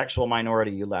some sexual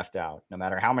minority you left out. No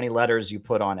matter how many letters you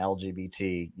put on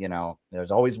LGBT, you know,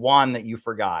 there's always one that you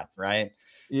forgot. Right.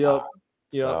 Yep.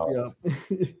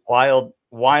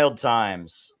 Wild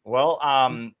times. Well,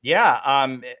 yeah.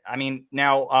 I mean,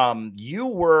 now, you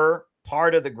were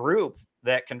part of the group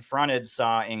that confronted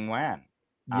Sa Ing-wen.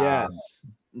 Yes.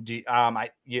 I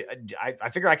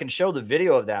figure I can show the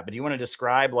video of that, but do you want to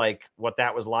describe like what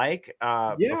that was like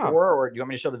before, or do you want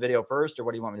me to show the video first, or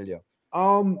what do you want me to do?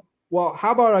 Well,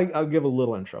 how about I'll give a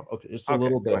little intro. Okay, just a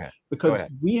little Go bit. ahead. Because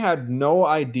we had no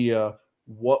idea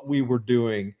what we were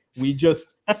doing. We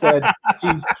just said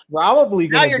she's probably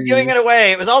Now going to you're be. giving it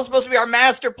away. It was all supposed to be our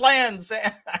master plan,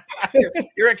 Sam.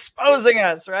 you're exposing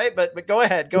us, right? But go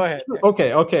ahead. Go ahead. True.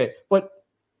 Okay. But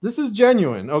this is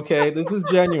genuine. Okay, this is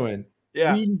genuine.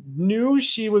 Yeah. We knew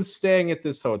she was staying at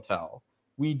this hotel.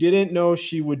 We didn't know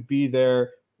she would be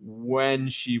there when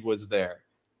she was there.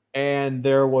 And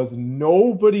there was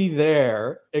nobody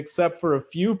there except for a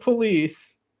few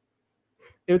police.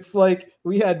 It's like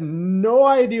we had no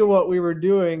idea what we were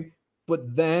doing,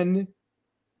 but then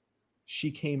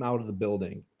she came out of the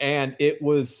building and it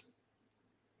was,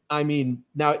 I mean,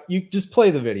 now you just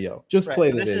play the video. Just Right.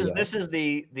 play So the video. This is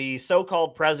the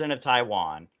so-called president of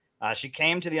Taiwan. She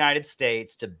came to the United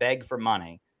States to beg for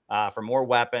money, for more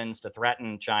weapons to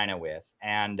threaten China with.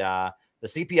 And the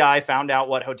CPI found out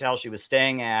what hotel she was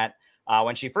staying at.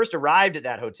 When she first arrived at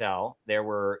that hotel, there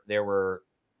were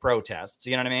protests.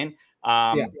 You know what I mean?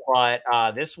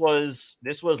 But this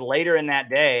was later in that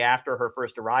day, after her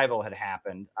first arrival had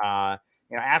happened.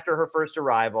 After her first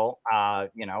arrival,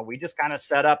 we just kind of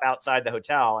set up outside the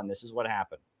hotel, and this is what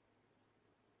happened.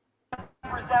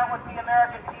 Present what the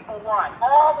American people want.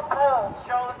 All the polls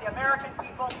show that the American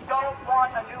people don't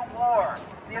want a new war.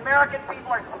 The American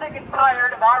people are sick and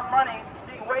tired of our money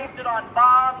being wasted on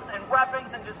bombs and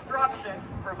weapons and destruction,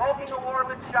 provoking a war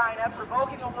with China,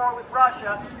 provoking a war with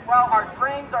Russia, while our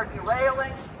trains are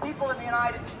derailing, people in the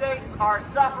United States are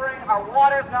suffering, our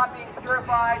water's not being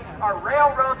purified, our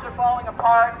railroads are falling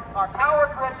apart, our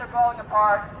power grids are falling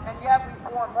apart, and yet we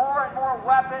pour more and more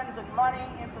weapons and money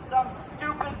into some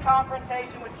stupid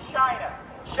confrontation with China.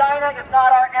 China is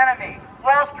not our enemy.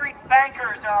 Wall Street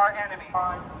bankers are our enemy.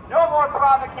 No more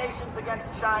provocations against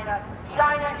China.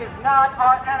 China is not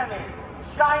our enemy.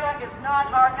 China is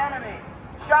not our enemy.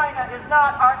 China is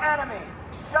not our enemy.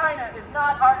 China is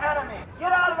not our enemy.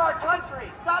 Get out of our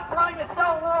country. Stop trying to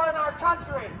sell war in our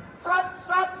country.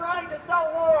 Stop trying to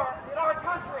sell war in our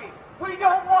country. We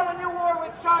don't want a new war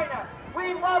with China.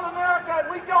 We love America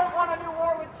and we don't want a new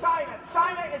war with China.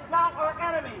 China is not our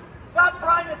enemy. Stop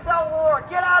trying to sell war.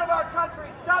 Get out of our country.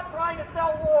 Stop trying to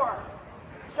sell war.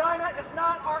 China is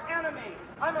not our enemy.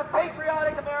 I'm a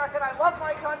patriotic American. I love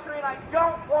my country and I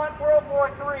don't want World War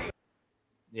III.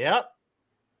 Yep.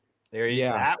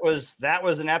 That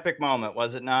was an epic moment,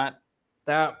 was it not?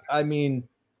 I mean,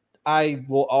 I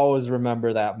will always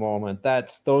remember that moment.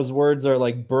 Those words are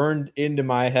like burned into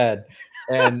my head.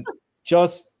 And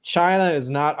just China is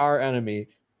not our enemy.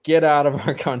 Get out of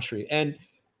our country. And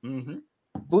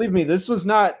believe me, this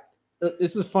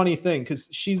is a funny thing because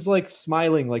she's like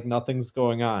smiling like nothing's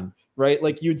going on, right?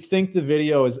 Like you'd think the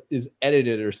video is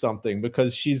edited or something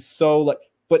because she's so like,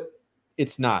 but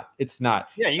it's not.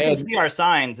 Yeah, you can see our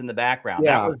signs in the background.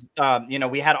 Yeah. That was,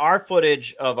 we had our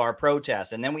footage of our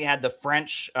protest, and then we had the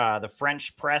French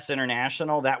Press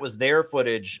International. That was their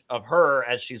footage of her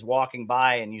as she's walking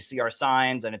by, and you see our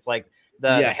signs, and it's like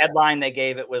the headline they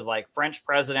gave it was like French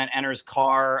president enters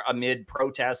car amid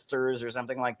protesters or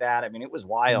something like that. I mean, it was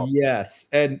wild. Yes,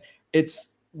 and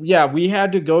we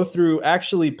had to go through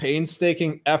actually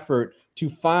painstaking effort to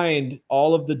find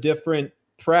all of the different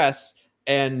press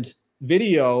and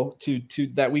video to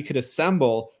that we could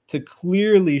assemble to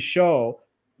clearly show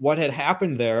what had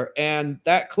happened there. And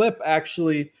that clip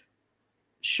actually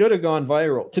should have gone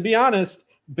viral. To be honest,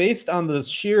 based on the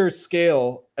sheer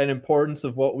scale and importance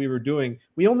of what we were doing,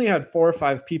 we only had 4 or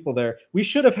 5 people there. We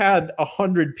should have had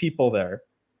 100 people there.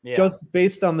 Just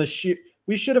based on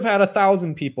we should have had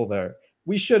 1,000 people there.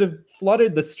 We should have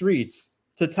flooded the streets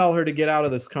to tell her to get out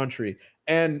of this country.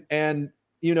 And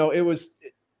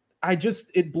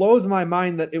it blows my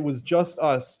mind that it was just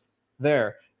us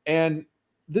there. And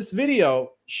this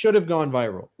video should have gone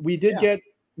viral. We did get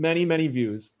many, many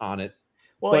views on it.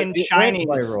 Well, in Chinese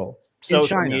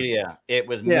social media, it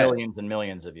was millions and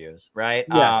millions of views, right?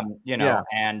 Yes.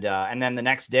 And then the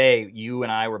next day, you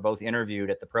and I were both interviewed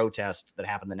at the protest that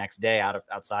happened the next day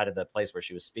outside of the place where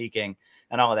she was speaking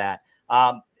and all of that.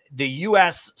 The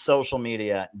U.S. social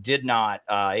media did not,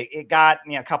 it got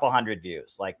a couple hundred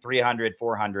views, like 300,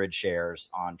 400 shares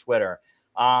on Twitter.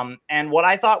 And what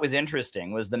I thought was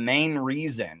interesting was the main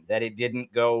reason that it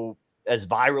didn't go as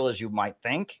viral as you might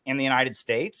think in the United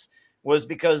States was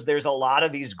because there's a lot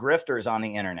of these grifters on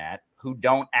the internet who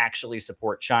don't actually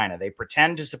support China. They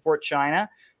pretend to support China,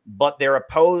 but they're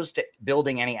opposed to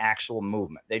building any actual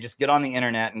movement. They just get on the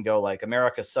internet and go like,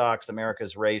 America sucks,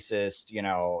 America's racist,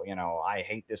 I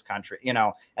hate this country,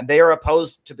 and they are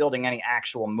opposed to building any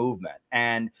actual movement.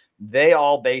 And they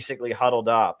all basically huddled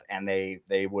up and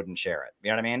they wouldn't share it.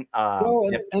 You know what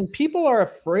I mean? And people are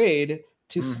afraid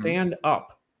to Mhm. stand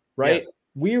up, right?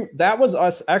 Yes. That was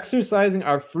us exercising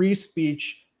our free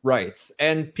speech rights,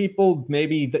 and people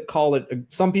maybe that call it,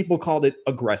 some people called it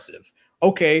aggressive.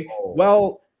 Okay, Oh.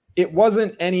 well, it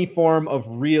wasn't any form of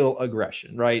real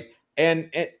aggression, right? And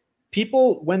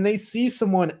people, when they see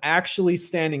someone actually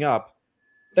standing up,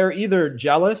 they're either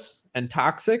jealous and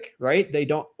toxic, right? They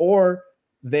don't, or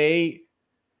they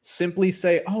simply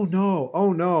say, oh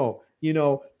no,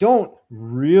 don't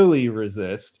really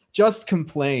resist, just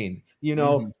complain,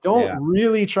 Mhm. don't Yeah.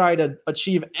 really try to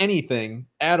achieve anything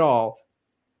at all,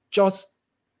 just,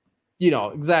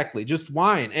 exactly, just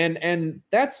whine. And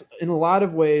that's in a lot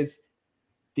of ways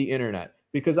the internet,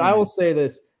 because I will Mhm. say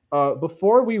this,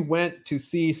 before we went to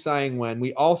see Sang Wen,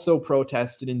 we also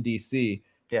protested in DC,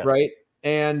 Yes. right?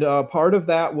 And part of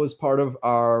that was part of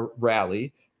our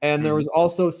rally. And there Mhm. was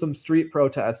also some street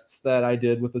protests that I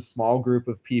did with a small group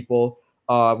of people,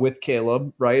 with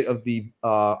Caleb, right, of the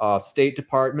State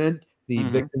Department, the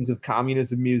Mhm. Victims of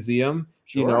Communism Museum,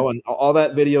 Sure. and all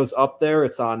that video's up there.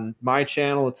 It's on my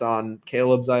channel. It's on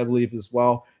Caleb's, I believe, as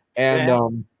well. And Yeah.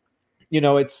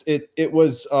 it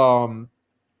was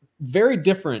very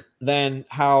different than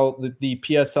how the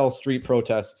PSL street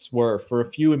protests were, for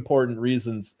a few important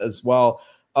reasons as well.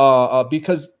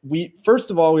 Because we,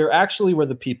 first of all, we are actually where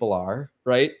the people are,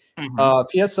 right? Mhm.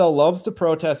 PSL loves to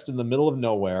protest in the middle of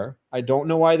nowhere. I don't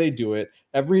know why they do it.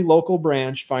 Every local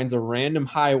branch finds a random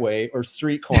highway or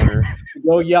street corner to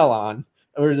go yell on,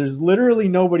 or there's literally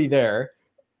nobody there,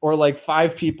 or like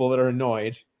five people that are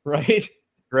annoyed, right?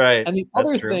 Right. And the That's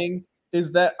other true. thing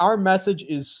is that our message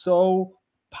is so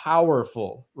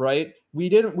powerful, right? We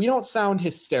don't sound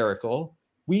hysterical.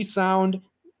 We sound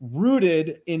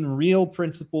rooted in real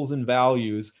principles and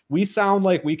values. We sound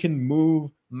like we can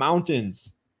move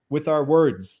mountains with our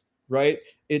words, right?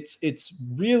 It's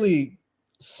really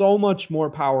so much more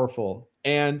powerful.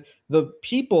 And the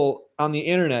people on the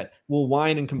internet will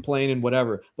whine and complain and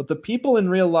whatever, but the people in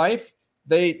real life,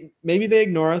 they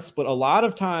ignore us, but a lot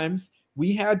of times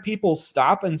we had people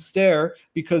stop and stare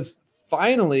because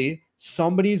finally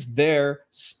somebody's there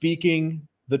speaking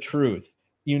the truth.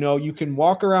 You can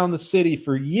walk around the city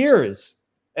for years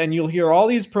and you'll hear all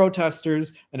these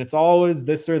protesters, and it's always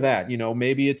this or that.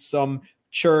 Maybe it's some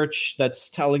church that's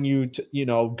telling you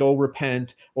to, go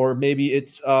repent, or maybe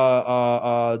it's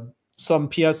some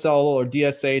PSL or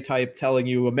DSA type telling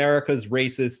you America's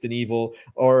racist and evil,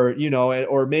 or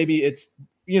maybe it's,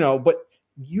 but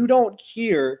you don't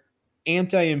hear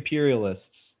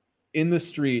anti-imperialists in the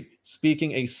street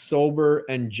speaking a sober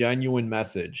and genuine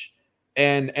message.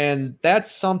 And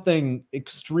that's something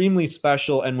extremely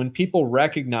special. And when people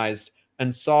recognized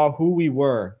and saw who we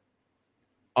were,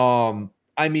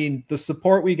 I mean, the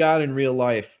support we got in real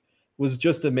life was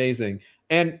just amazing.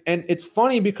 And it's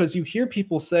funny because you hear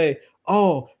people say,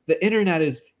 oh, the internet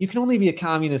is, you can only be a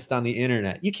communist on the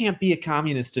internet, you can't be a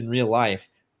communist in real life.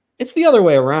 It's the other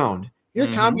way around. You're a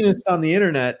Mhm. communist on the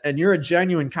internet and you're a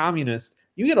genuine communist,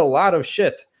 you get a lot of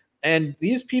shit. And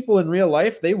these people in real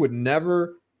life, they would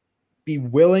never be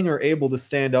willing or able to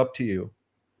stand up to you.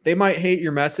 They might hate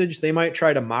your message, they might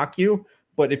try to mock you,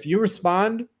 but if you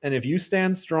respond and if you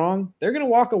stand strong, they're going to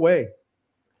walk away. Yeah.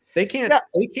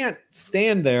 They can't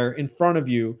stand there in front of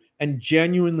you and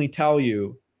genuinely tell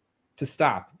you to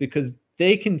stop, because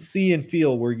they can see and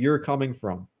feel where you're coming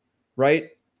from, right?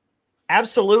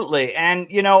 Absolutely. And,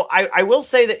 I will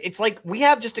say that it's like we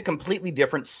have just a completely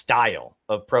different style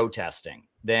of protesting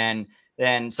than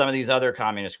some of these other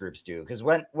communist groups do. Because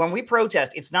when we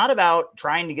protest, it's not about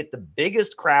trying to get the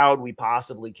biggest crowd we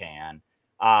possibly can,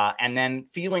 and then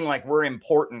feeling like we're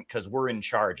important because we're in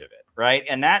charge of it. Right.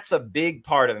 And that's a big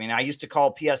part of it. I mean, I used to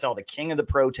call PSL the king of the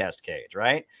protest cage.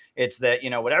 Right. It's that,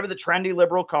 whatever the trendy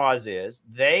liberal cause is,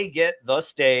 they get the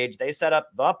stage, they set up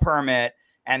the permit.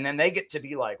 And then they get to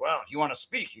be like, well, if you want to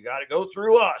speak, you got to go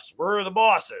through us. We're the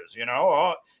bosses,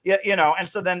 yeah. And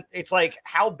so then it's like,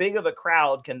 how big of a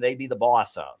crowd can they be the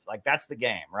boss of? Like, that's the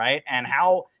game, right? And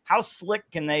how slick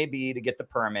can they be to get the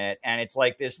permit? And it's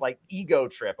like this like ego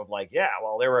trip of like, yeah,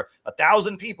 well, there were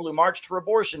 1,000 people who marched for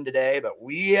abortion today, but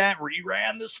we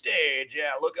ran the stage.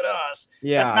 Yeah, look at us. That's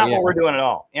Yeah, not yeah. what we're doing at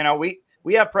all.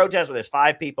 We have protests where there's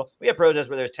 5 people. We have protests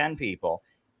where there's 10 people.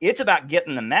 It's about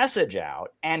getting the message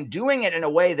out and doing it in a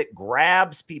way that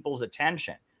grabs people's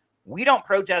attention. We don't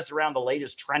protest around the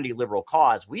latest trendy liberal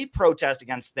cause. We protest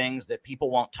against things that people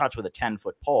won't touch with a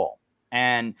 10-foot pole.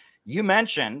 And you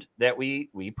mentioned that we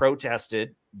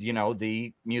protested,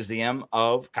 the Museum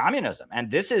of Communism. And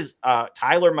this is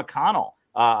Tyler McConnell,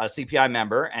 a CPI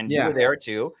member, and you were there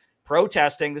too,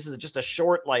 protesting. This is just a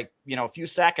short, a few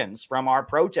seconds from our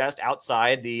protest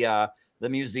outside the the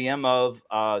Museum of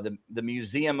the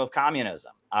Museum of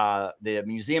Communism, the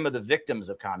Museum of the Victims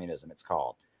of Communism. It's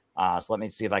called. So let me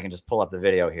see if I can just pull up the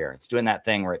video here. It's doing that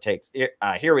thing where it takes.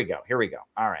 Here we go. Here we go.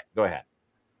 All right, go ahead.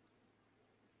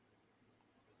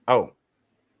 Oh,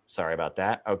 sorry about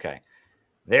that. Okay,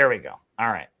 there we go. All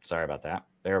right, sorry about that.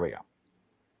 There we go.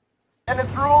 And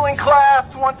its ruling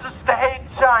class wants us to hate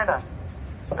China.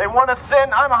 They want to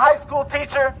send, I'm a high school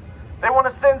teacher, they want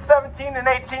to send 17 and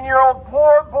 18-year-old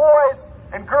poor boys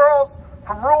and girls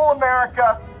from rural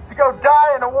America to go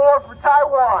die in a war for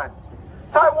Taiwan.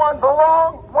 Taiwan's a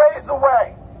long ways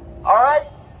away, all right?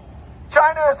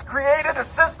 China has created a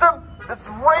system that's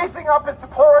raising up its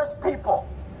poorest people,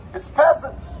 its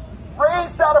peasants,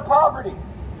 raised out of poverty.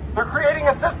 They're creating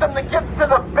a system that gets to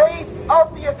the base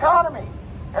of the economy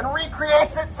and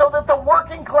recreates it so that the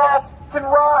working class can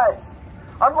rise.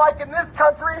 Unlike in this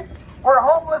country, where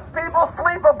homeless people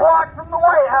sleep a block from the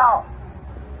White House.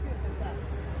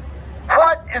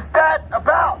 What is that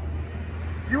about?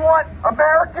 You want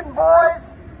American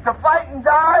boys to fight and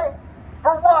die?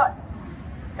 For what?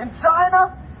 In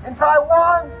China? In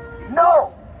Taiwan?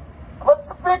 No.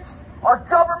 Let's fix our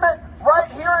government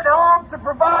right here at home to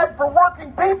provide for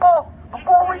working people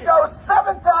before we go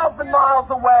 7,000 miles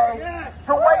away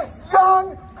to waste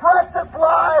young, precious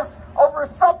lives over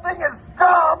something as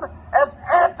dumb as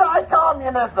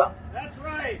anti-communism. That's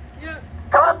right. Yeah.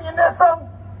 Communism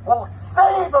will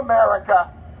save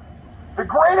America. The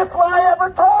greatest lie ever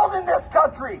told in this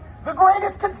country, the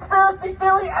greatest conspiracy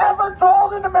theory ever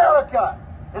told in America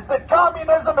is that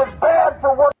communism is bad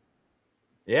for work.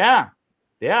 Yeah.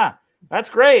 Yeah. That's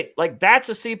great. Like, that's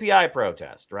a CPI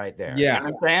protest right there. Yeah. You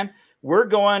know what I'm saying? We're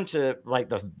going to like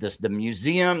the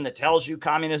museum that tells you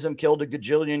communism killed a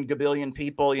gabillion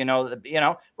people.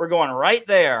 We're going right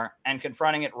there and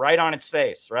confronting it right on its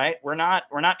face. Right? We're not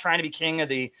trying to be king of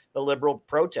the liberal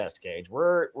protest cage.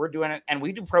 We're doing it, and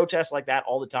we do protests like that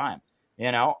all the time.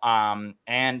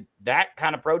 And that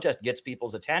kind of protest gets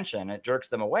people's attention. It jerks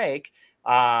them awake.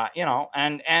 And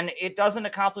it doesn't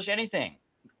accomplish anything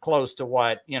close to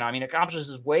what it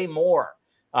accomplishes way more.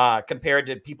 Compared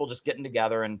to people just getting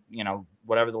together and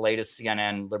whatever the latest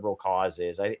CNN liberal cause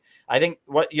is. I think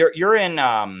what you're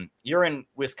in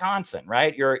Wisconsin,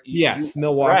 right?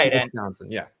 Milwaukee, right,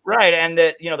 Wisconsin. Yeah, right. And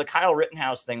that the Kyle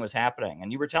Rittenhouse thing was happening,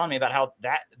 and you were telling me about how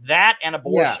that and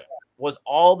abortion was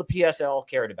all the PSL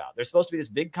cared about. There's supposed to be this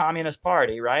big communist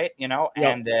party, right? And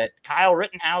that Kyle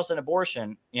Rittenhouse and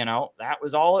abortion, that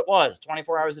was all it was,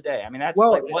 24 hours a day. I mean, that's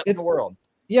like what in the world?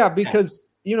 Yeah, because.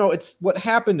 It's what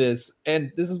happened is,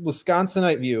 and this is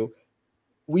Wisconsinite view,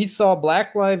 we saw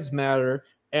Black Lives Matter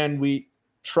and we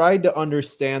tried to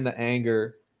understand the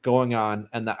anger going on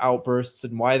and the outbursts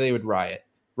and why they would riot,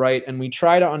 right? And we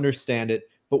try to understand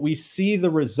it, but we see the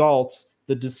results,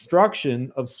 the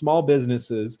destruction of small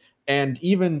businesses and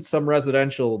even some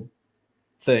residential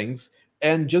things,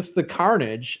 and just the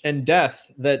carnage and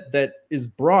death that is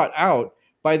brought out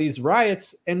by these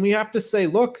riots. And we have to say,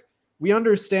 look, we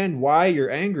understand why you're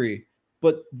angry,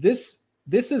 but this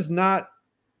is not,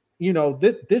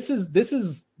 this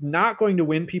is not going to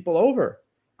win people over.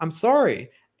 I'm sorry.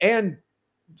 And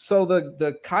so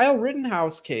the Kyle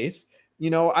Rittenhouse case,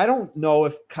 I don't know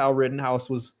if Kyle Rittenhouse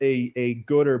was a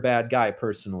good or bad guy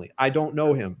personally. I don't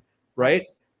know him, right?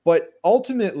 But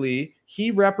ultimately, he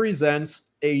represents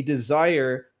a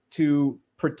desire to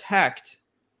protect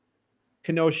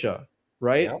Kenosha.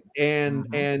 Right. Yep.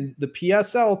 And the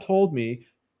PSL told me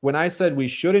when I said we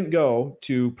shouldn't go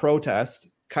to protest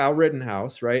Kyle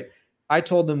Rittenhouse, right? I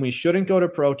told them we shouldn't go to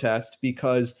protest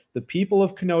because the people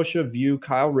of Kenosha view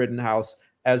Kyle Rittenhouse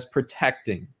as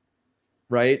protecting,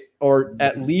 right? Or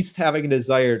at least having a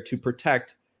desire to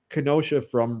protect Kenosha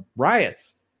from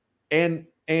riots. And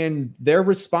their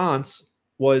response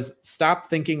was, stop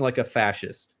thinking like a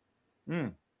fascist.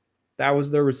 That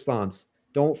was their response.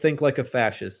 Don't think like a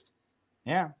fascist.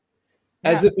 Yeah.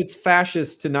 As if it's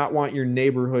fascist to not want your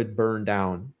neighborhood burned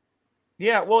down.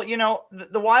 Yeah. Well,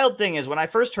 the wild thing is when I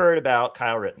first heard about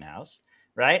Kyle Rittenhouse,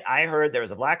 right, I heard there was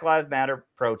a Black Lives Matter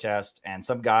protest and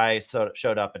some guy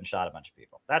showed up and shot a bunch of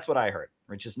people. That's what I heard,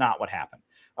 which is not what happened.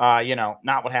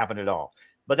 Not what happened at all.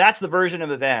 But that's the version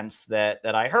of events that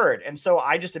I heard. And so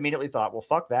I just immediately thought, well,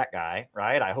 fuck that guy,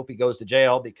 right? I hope he goes to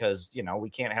jail because, we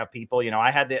can't have people,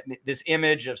 I had this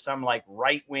image of some like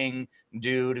right-wing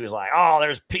dude who's like, oh,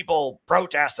 there's people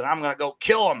protesting. I'm going to go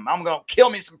kill them. I'm going to kill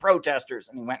me some protesters.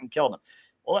 And he went and killed them.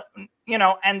 Well,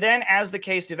 and then as the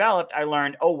case developed, I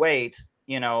learned, oh, wait,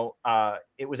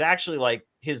 it was actually like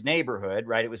his neighborhood,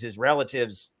 right? It was his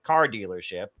relative's car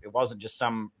dealership. It wasn't just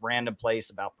some random place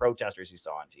about protesters he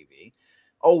saw on TV.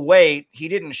 oh wait, he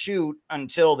didn't shoot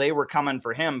until they were coming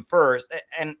for him first.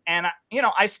 And you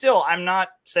know, I'm not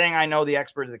saying I know the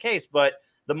expert of the case, but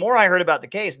the more I heard about the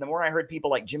case, the more I heard people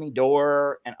like Jimmy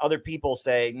Dore and other people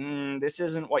say, this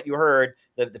isn't what you heard.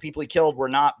 The people he killed were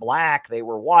not black, they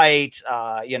were white.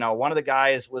 You know, one of the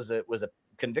guys was a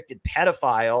convicted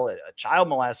pedophile, a child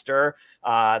molester.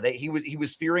 He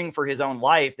was fearing for his own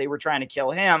life. They were trying to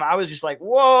kill him. I was just like,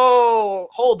 whoa,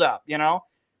 hold up, you know?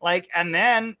 Like, and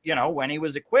then, you know, when he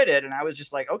was acquitted, and I was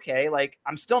just like, okay, like,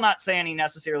 I'm still not saying he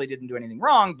necessarily didn't do anything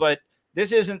wrong, but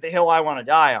this isn't the hill I want to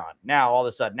die on. Now, all of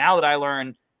a sudden, now that I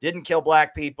learned didn't kill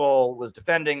black people, was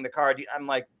defending the card, I'm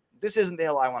like, this isn't the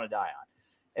hill I want to die on.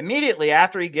 Immediately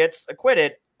after he gets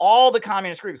acquitted, all the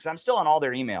communist groups, because I'm still on all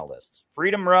their email lists,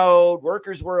 Freedom Road,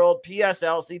 Workers World,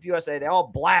 PSL, CPUSA, they all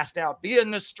blast out, be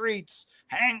in the streets,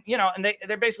 hang, you know, and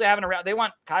they're basically having a, they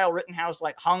want Kyle Rittenhouse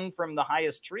like hung from the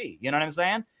highest tree. You know what I'm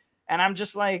saying? And I'm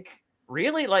just like,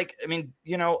 really? Like, I mean,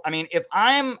 you know, I mean, if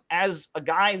I'm, as a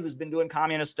guy who's been doing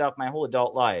communist stuff my whole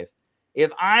adult life,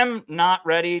 if I'm not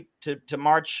ready to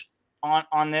march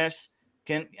on this,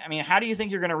 I mean, how do you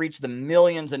think you're going to reach the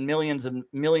millions and millions and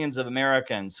millions of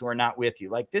Americans who are not with you?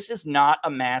 Like, this is not a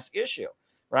mass issue,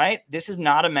 right? This is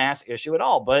not a mass issue at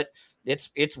all, but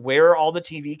it's where all the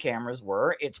TV cameras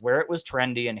were. It's where it was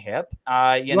trendy and hip,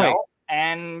 you know?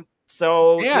 And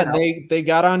so, yeah, you know, they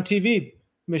got on TV.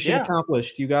 Mission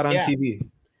accomplished. You got on TV.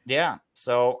 Yeah.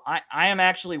 So I am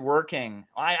actually working.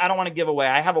 I don't want to give away.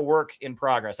 I have a work in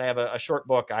progress. I have a short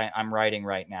book I'm writing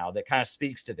right now that kind of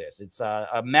speaks to this. It's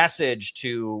a message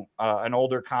to an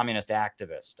older communist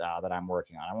activist that I'm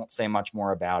working on. I won't say much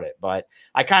more about it, but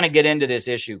I kind of get into this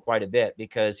issue quite a bit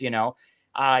because, you know,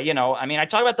 I mean, I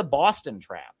talk about the Boston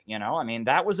trap, you know, I mean,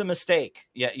 that was a mistake.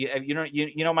 Yeah.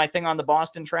 You know, my thing on the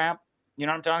Boston trap, you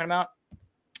know what I'm talking about?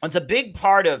 It's a big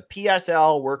part of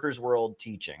PSL Workers World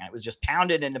teaching. It was just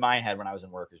pounded into my head when I was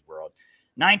in Workers World.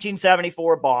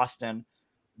 1974, Boston,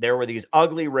 there were these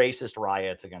ugly racist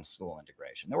riots against school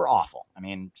integration. They were awful. I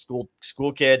mean, school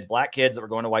kids, black kids that were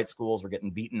going to white schools were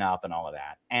getting beaten up and all of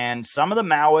that. And some of the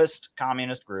Maoist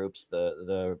communist groups,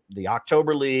 the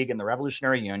October League and the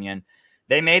Revolutionary Union,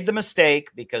 they made the mistake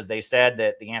because they said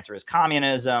that the answer is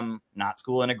communism, not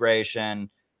school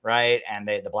integration. Right. And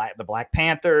the Black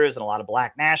Panthers and a lot of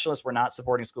black nationalists were not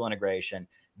supporting school integration.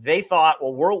 They thought,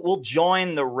 well, we'll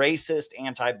join the racist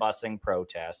anti-busing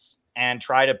protests and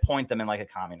try to point them in like a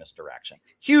communist direction.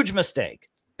 Huge mistake.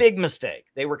 Big mistake.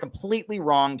 They were completely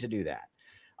wrong to do that.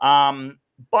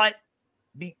 But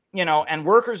you know, and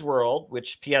Workers World,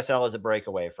 which PSL is a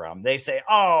breakaway from, they say,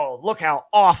 oh, look how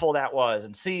awful that was.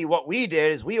 And see, what we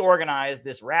did is we organized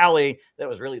this rally that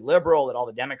was really liberal, that all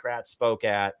the Democrats spoke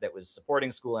at, that was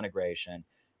supporting school integration.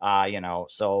 You know,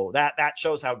 so that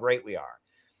shows how great we are.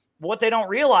 What they don't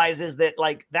realize is that,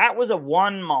 like, that was a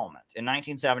one moment in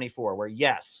 1974 where,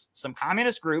 yes, some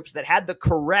communist groups that had the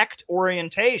correct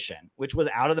orientation, which was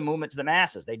out of the movement to the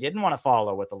masses. They didn't want to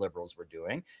follow what the liberals were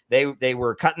doing. They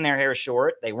were cutting their hair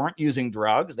short. They weren't using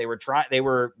drugs. They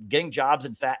were getting jobs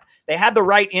in fat. They had the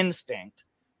right instinct,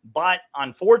 but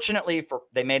unfortunately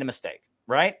they made a mistake,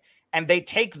 right? And they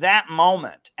take that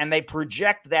moment and they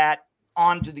project that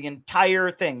onto the entire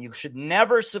thing. You should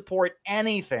never support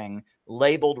anything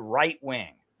labeled right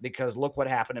wing, because look what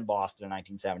happened in Boston in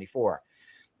 1974.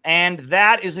 And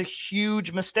that is a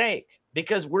huge mistake,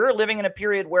 because we're living in a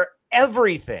period where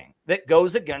everything that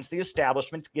goes against the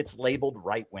establishment gets labeled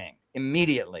right wing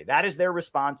immediately. That is their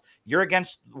response. You're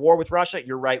against war with Russia,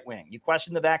 you're right wing. You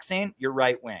question the vaccine, you're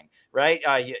right wing, right?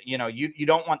 You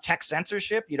don't want tech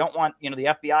censorship. You don't want, the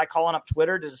FBI calling up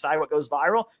Twitter to decide what goes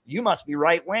viral. You must be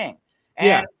right wing.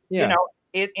 And,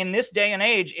 in this day and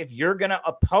age, if you're going to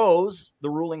oppose the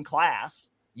ruling class,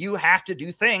 you have to do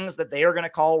things that they are going to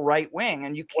call right wing,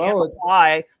 and you can't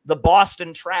apply the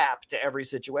Boston trap to every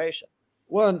situation.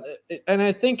 Well, and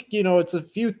I think,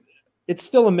 it's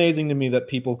still amazing to me that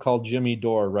people call Jimmy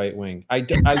Dore right wing. I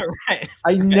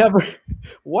never,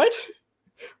 what?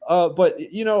 But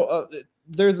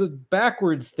there's a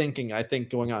backwards thinking, I think,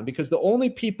 going on, because the only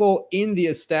people in the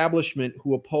establishment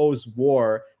who oppose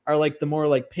war are like the more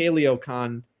like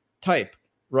paleocon type,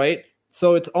 right?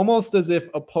 So it's almost as if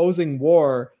opposing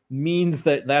war means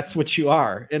that that's what you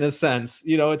are, in a sense.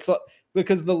 It's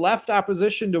because the left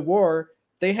opposition to war,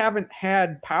 they haven't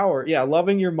had power. Yeah,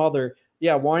 loving your mother.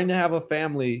 Yeah, wanting to have a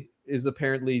family is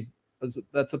apparently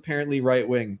right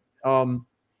wing.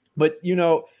 But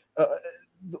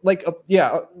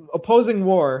opposing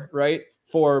war, right,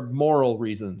 for moral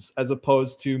reasons as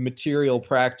opposed to material,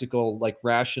 practical, like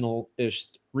rational-ish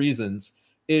reasons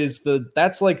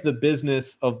that's like the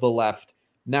business of the left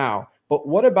now. But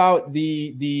what about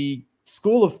the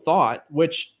school of thought,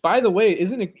 which, by the way,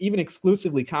 isn't even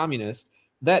exclusively communist,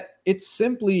 that it's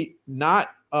simply not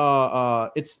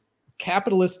it's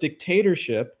capitalist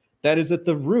dictatorship that is at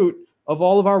the root of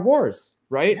all of our wars,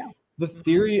 right? Yeah. The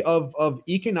theory of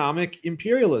economic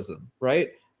imperialism,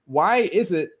 right? Why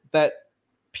is it that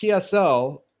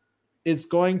PSL is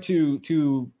going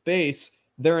to base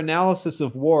their analysis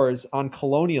of wars on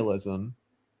colonialism,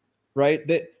 right?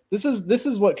 That this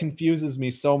is what confuses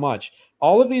me so much.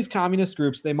 All of these communist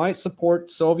groups, they might support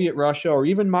Soviet Russia or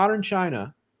even modern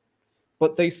China,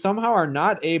 but they somehow are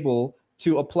not able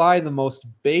to apply the most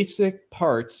basic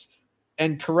parts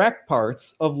and correct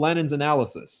parts of Lenin's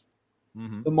analysis,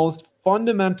 the most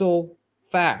fundamental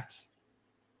facts.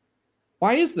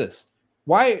 Why is this?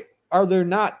 Why are there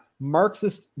not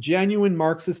genuine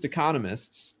Marxist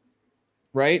economists,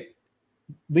 right,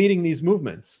 leading these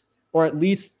movements, or at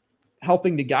least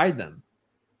helping to guide them,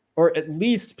 or at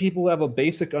least people who have a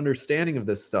basic understanding of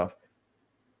this stuff?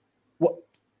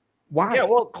 Why? Yeah,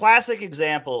 well, classic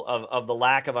example of the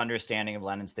lack of understanding of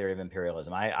Lenin's theory of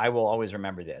imperialism, I will always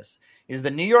remember this, is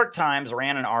the New York Times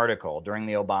ran an article during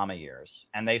the Obama years,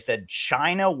 and they said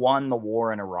China won the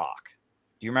war in Iraq.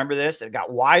 Do you remember this? It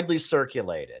got widely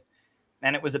circulated.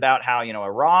 And it was about how,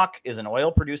 Iraq is an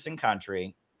oil-producing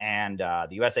country, and the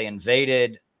USA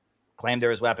invaded, claimed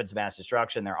there was weapons of mass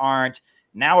destruction. There aren't.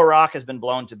 Now Iraq has been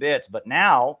blown to bits, but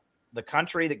now the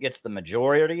country that gets the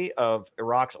majority of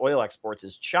Iraq's oil exports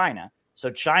is China. So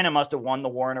China must have won the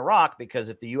war in Iraq because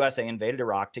if the USA invaded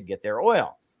Iraq to get their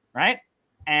oil, right?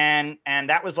 And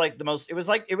that was like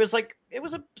it was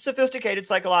a sophisticated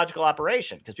psychological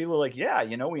operation, because people were like, yeah,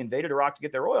 we invaded Iraq to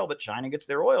get their oil, but China gets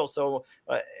their oil. So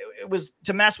it was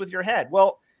to mess with your head.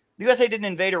 Well, the USA didn't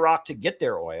invade Iraq to get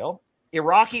their oil.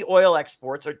 Iraqi oil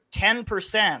exports are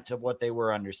 10% of what they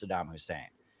were under Saddam Hussein.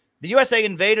 The USA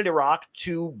invaded Iraq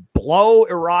to blow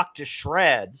Iraq to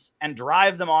shreds and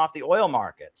drive them off the oil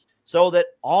markets, so that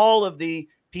all of the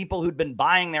people who'd been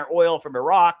buying their oil from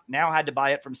Iraq now had to buy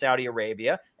it from Saudi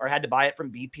Arabia, or had to buy it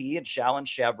from BP and Shell and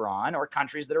Chevron, or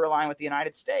countries that are aligned with the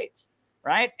United States,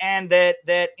 right? And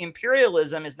that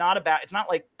imperialism is not about, it's not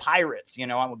like pirates,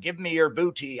 give me your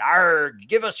booty, arg,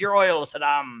 give us your oil,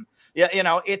 Saddam. Yeah,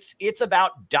 it's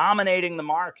about dominating the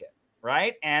market,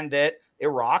 right? And that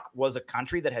Iraq was a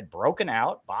country that had broken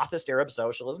out, Ba'athist Arab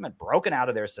socialism had broken out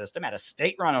of their system, had a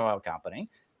state-run oil company,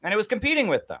 and it was competing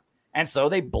with them. And so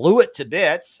they blew it to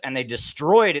bits, and they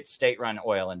destroyed its state-run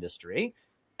oil industry.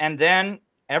 And then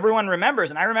everyone remembers,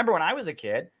 and I remember when I was a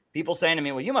kid, people saying to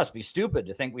me, well, you must be stupid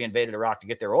to think we invaded Iraq to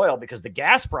get their oil, because the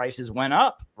gas prices went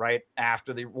up right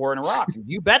after the war in Iraq.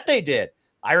 You bet they did.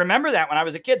 I remember that when I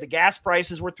was a kid, the gas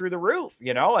prices were through the roof,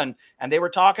 and they were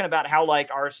talking about how like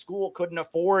our school couldn't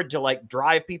afford to like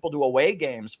drive people to away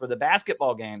games for the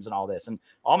basketball games and all this. And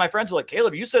all my friends were like,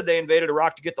 Caleb, you said they invaded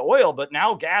Iraq to get the oil, but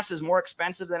now gas is more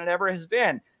expensive than it ever has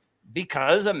been,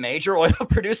 because a major oil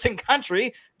producing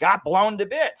country got blown to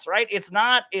bits, right? It's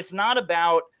not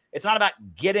about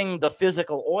getting the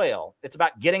physical oil. It's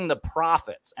about getting the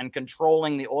profits and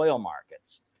controlling the oil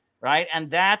markets, right?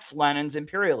 And that's Lenin's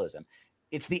imperialism.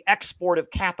 It's the export of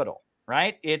capital,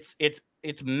 right? It's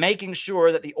making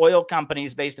sure that the oil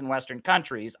companies based in Western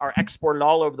countries are exported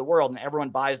all over the world and everyone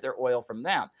buys their oil from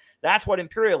them. That's what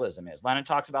imperialism is. Lenin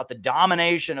talks about the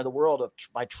domination of the world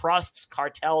by trusts,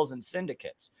 cartels, and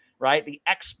syndicates, right? The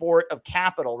export of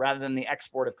capital rather than the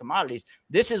export of commodities.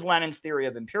 This is Lenin's theory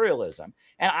of imperialism.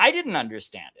 And I didn't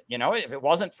understand it. If it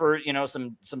wasn't for,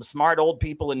 some smart old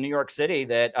people in New York City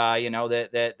that,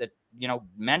 that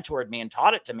mentored me and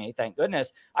taught it to me, thank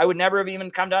goodness, I would never have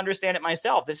even come to understand it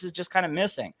myself. This is just kind of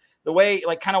missing. The way,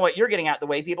 like kind of what you're getting at, the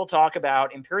way people talk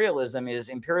about imperialism is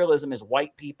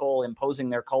white people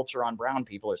imposing their culture on brown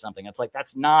people or something. It's like,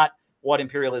 that's not what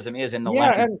imperialism is in the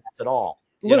Lenin sense at all.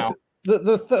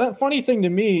 The funny thing to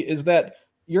me is that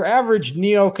your average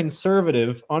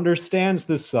neoconservative understands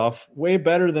this stuff way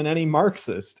better than any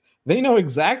Marxist. They know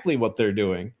exactly what they're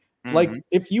doing. Like,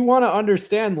 if you want to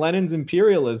understand Lenin's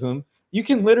imperialism, you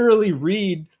can literally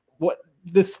read what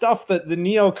the stuff that the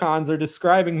neocons are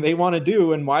describing they want to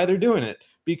do and why they're doing it,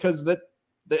 because that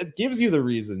gives you the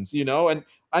reasons, And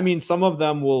I mean, some of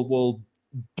them will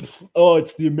oh,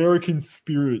 it's the American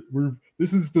spirit.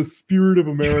 This is the spirit of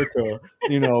America.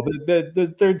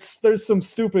 There's some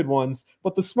stupid ones,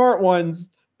 but the smart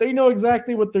ones, they know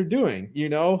exactly what they're doing.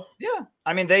 Yeah.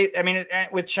 I mean,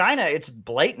 with China, it's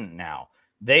blatant now.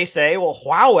 They say, well,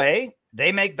 Huawei,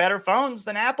 they make better phones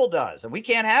than Apple does, and we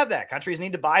can't have that. Countries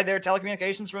need to buy their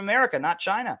telecommunications from America, not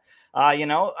China.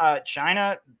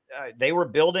 China, they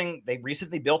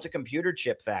recently built a computer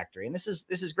chip factory, and this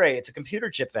is great. It's a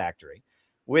computer chip factory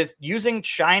with using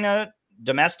China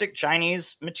domestic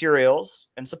Chinese materials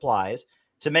and supplies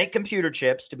to make computer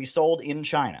chips to be sold in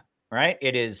China, right?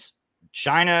 It is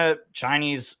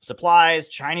Chinese supplies,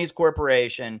 Chinese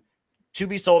corporation to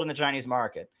be sold in the Chinese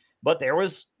market. But there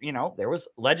was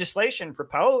legislation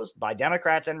proposed by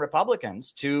Democrats and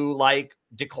Republicans to like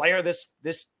declare this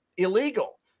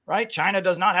illegal, right? China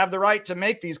does not have the right to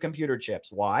make these computer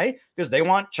chips. Why? Because they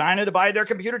want China to buy their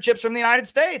computer chips from the United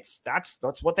States. That's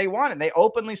what they want. And they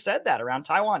openly said that around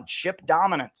Taiwan, chip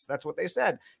dominance. That's what they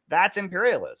said. That's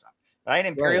imperialism, right?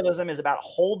 Imperialism is about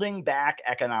holding back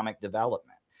economic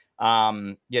development.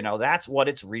 That's what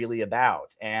it's really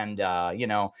about. And,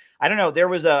 I don't know, there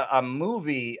was a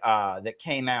movie that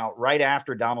came out right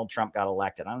after Donald Trump got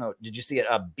elected. I don't know. Did you see it?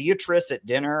 Beatrice at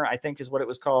Dinner, I think is what it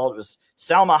was called. It was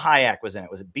Selma Hayek was in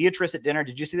it. Was it Beatrice at Dinner?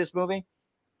 Did you see this movie?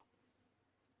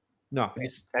 No.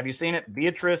 Have you seen it?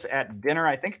 Beatrice at Dinner.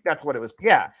 I think that's what it was.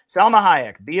 Yeah. Selma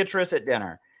Hayek, Beatrice at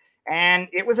Dinner. And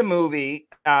it was a movie.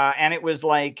 And it was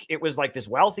like this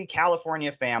wealthy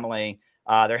California family.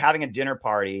 They're having a dinner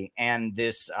party, and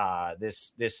this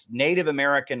Native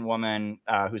American woman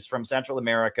who's from Central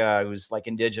America, who's like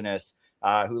indigenous,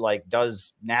 who like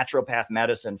does naturopath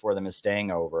medicine for them, is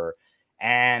staying over,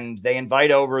 and they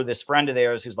invite over this friend of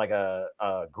theirs who's like a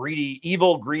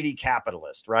evil, greedy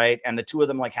capitalist, right? And the two of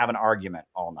them like have an argument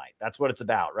all night. That's what it's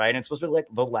about, right? And it's supposed to be like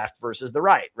the left versus the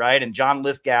right, right? And John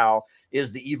Lithgow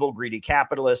is the evil, greedy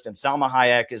capitalist, and Selma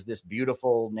Hayek is this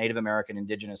beautiful Native American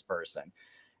indigenous person.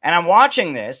 And I'm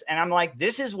watching this and I'm like,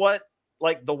 this is what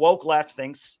like the woke left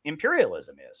thinks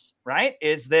imperialism is, right?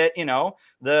 It's that,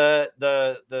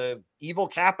 the evil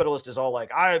capitalist is all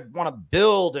like, I want to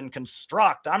build and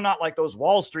construct. I'm not like those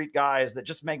Wall Street guys that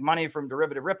just make money from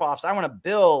derivative ripoffs. I want to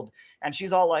build. And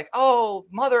she's all like, oh,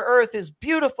 Mother Earth is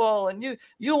beautiful. And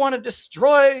you want to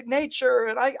destroy nature.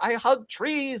 And I hug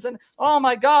trees. And oh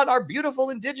my God, our beautiful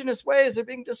indigenous ways are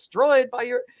being destroyed by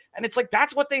your. And it's like,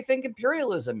 that's what they think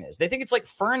imperialism is. They think it's like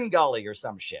Fern Gully or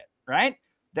some shit, right?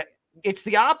 It's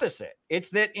the opposite.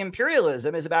 It's that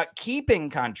imperialism is about keeping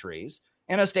countries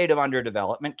in a state of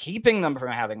underdevelopment, keeping them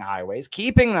from having highways,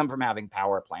 keeping them from having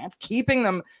power plants, keeping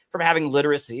them from having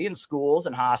literacy in schools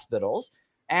and hospitals.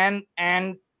 And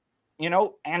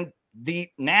the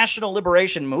national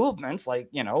liberation movements like,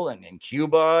 in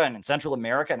Cuba and in Central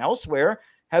America and elsewhere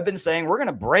have been saying, we're going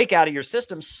to break out of your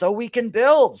system so we can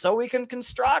build, so we can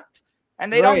construct.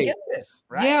 And they don't get this,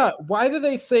 right? Yeah. Why do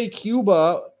they say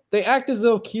Cuba? They act as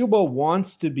though Cuba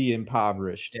wants to be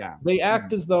impoverished. Yeah. They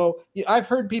act as though, I've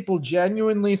heard people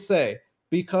genuinely say,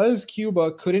 because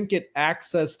Cuba couldn't get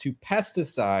access to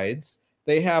pesticides,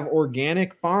 they have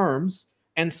organic farms.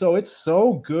 And so it's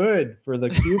so good for the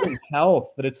Cubans'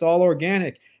 health that it's all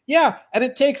organic. Yeah, and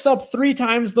it takes up 3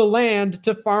 times the land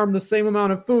to farm the same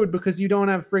amount of food because you don't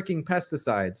have freaking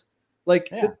pesticides.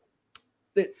 Like,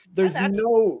 there's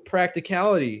no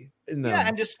practicality in them. Yeah,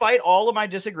 and despite all of my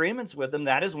disagreements with them,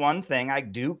 that is one thing I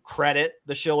do credit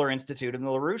the Schiller Institute and the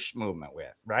LaRouche movement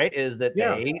with, right? Is that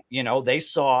they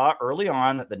saw early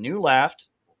on that the new left,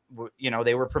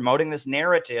 they were promoting this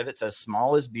narrative that says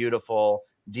small is beautiful,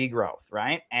 degrowth,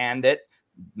 right? And that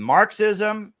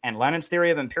Marxism and Lenin's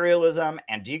theory of imperialism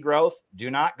and degrowth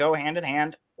do not go hand in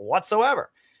hand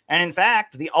whatsoever. And in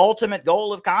fact, the ultimate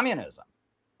goal of communism,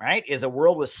 right, is a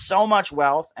world with so much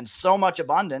wealth and so much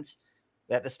abundance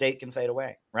that the state can fade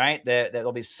away, right? That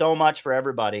there'll be so much for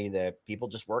everybody that people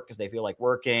just work because they feel like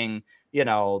working.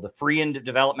 The free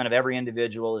development of every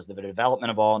individual is the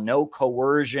development of all, no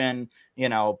coercion,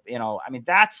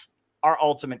 that's our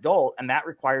ultimate goal. And that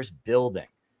requires building.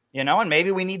 And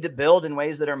maybe we need to build in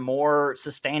ways that are more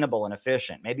sustainable and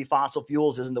efficient. Maybe fossil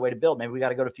fuels isn't the way to build. Maybe we got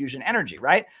to go to fusion energy,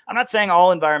 right? I'm not saying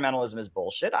all environmentalism is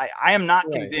bullshit. I am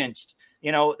not convinced.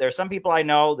 There's some people I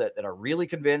know that are really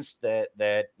convinced that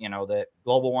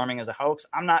global warming is a hoax.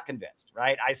 I'm not convinced,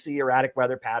 right? I see erratic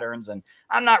weather patterns, and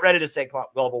I'm not ready to say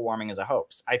global warming is a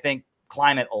hoax. I think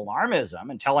climate alarmism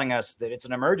and telling us that it's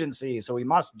an emergency, so we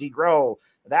must degrow,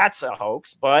 that's a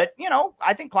hoax. But,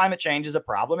 I think climate change is a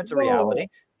problem. It's a reality.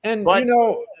 And,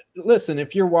 listen,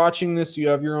 if you're watching this, you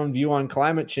have your own view on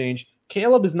climate change.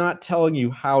 Caleb is not telling you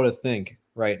how to think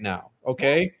right now,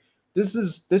 okay? Yeah. This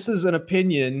is an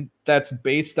opinion that's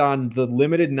based on the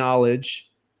limited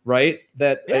knowledge, right,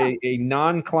 that a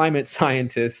non-climate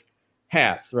scientist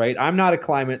has, right? I'm not a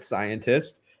climate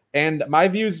scientist, and my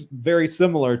view's very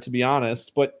similar, to be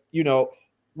honest, but,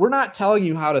 we're not telling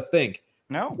you how to think.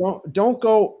 No. Don't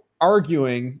go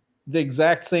arguing the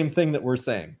exact same thing that we're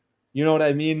saying. You know what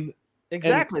I mean?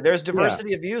 Exactly. There's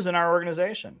diversity of views in our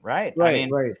organization, right? Right.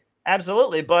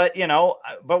 Absolutely. But, you know,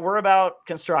 but we're about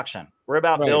construction. We're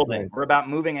about Right, building. right. We're about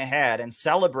moving ahead and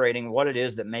celebrating what it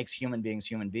is that makes human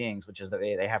beings, which is that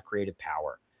they have creative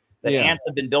power. That Yeah. ants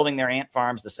have been building their ant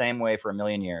farms the same way for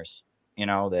 1,000,000 years. You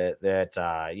know,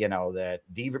 that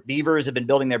beavers have been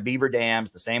building their beaver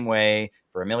dams the same way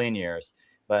for 1,000,000 years.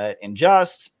 But in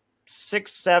just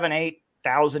 6, 7,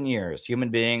 8,000 years, human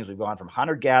beings, we've gone from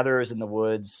hunter-gatherers in the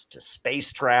woods to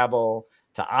space travel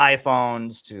to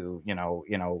iPhones to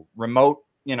remote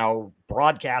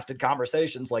broadcasted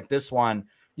conversations like this one.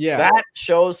 Yeah. That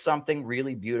shows something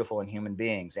really beautiful in human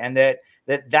beings, and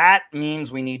that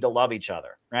means we need to love each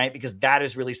other, right? Because that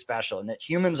is really special, and that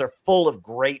humans are full of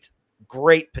great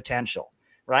potential,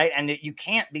 right? And that you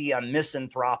can't be a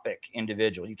misanthropic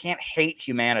individual. You can't hate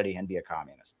humanity and be a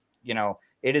communist. You know,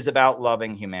 it is about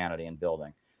loving humanity and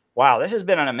building. Wow, this has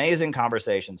been an amazing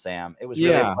conversation, Sam. It was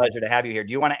really a pleasure to have you here.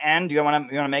 Do you want to end? Do you want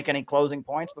to make any closing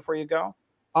points before you go?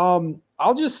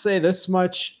 I'll just say this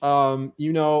much.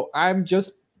 You know, I'm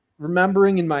just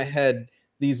remembering in my head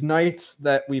these nights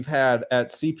that we've had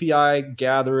at CPI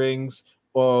gatherings,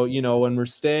 or you know, when we're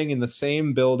staying in the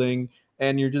same building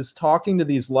and you're just talking to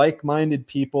these like-minded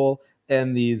people,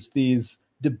 and these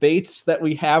debates that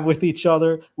we have with each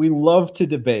other. We love to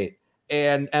debate.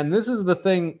 And this is the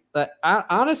thing that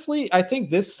honestly, I think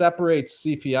this separates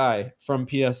CPI from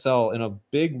PSL in a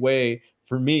big way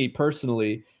for me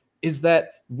personally, is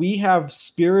that we have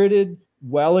spirited,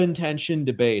 well-intentioned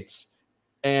debates,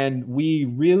 and we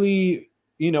really,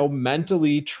 you know,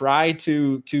 mentally try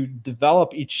to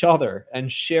develop each other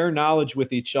and share knowledge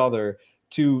with each other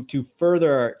to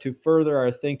further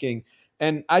our thinking.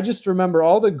 And I just remember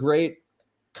all the great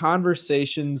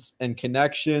conversations and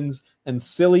connections and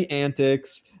silly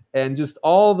antics and just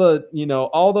all the, you know,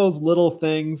 all those little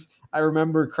things. I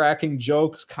remember cracking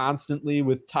jokes constantly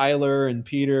with Tyler and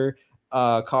Peter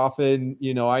Coffin.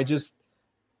 You know, I just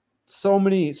so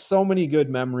many good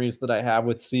memories that I have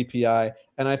with CPI,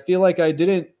 and I feel like I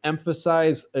didn't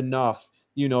emphasize enough,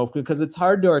 you know, because it's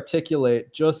hard to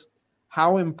articulate just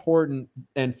how important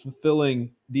and fulfilling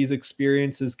these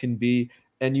experiences can be,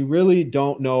 and you really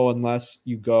don't know unless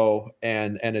you go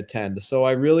and attend. So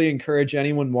I really encourage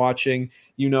anyone watching,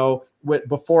 you know,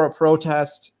 before a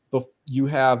protest, you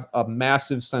have a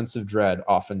massive sense of dread.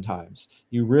 Oftentimes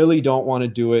you really don't want to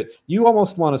do it. You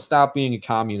almost want to stop being a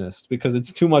communist because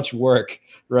it's too much work,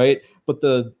 right? But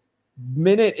a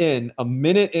minute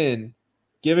in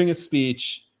giving a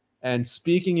speech and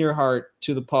speaking your heart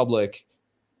to the public,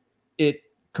 it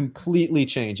completely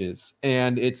changes,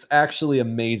 and it's actually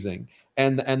amazing.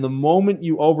 And the moment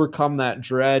you overcome that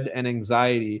dread and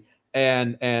anxiety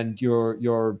and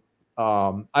your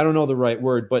I don't know the right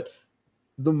word, but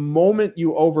the moment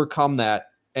you overcome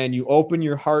that and you open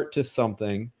your heart to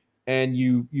something and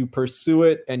you pursue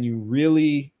it and you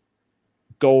really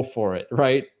go for it,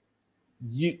 right?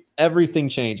 Everything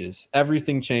changes.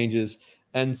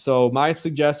 And so my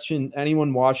suggestion,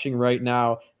 anyone watching right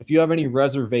now, if you have any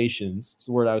reservations, it's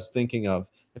the word I was thinking of.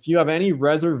 If you have any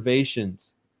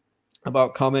reservations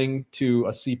about coming to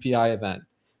a CPI event,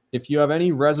 if you have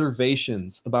any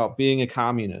reservations about being a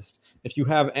communist, if you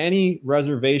have any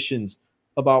reservations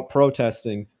about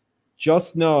protesting,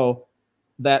 just know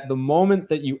that the moment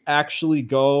that you actually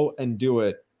go and do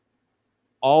it,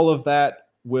 all of that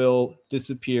will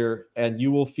disappear and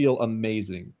you will feel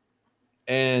amazing.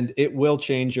 And it will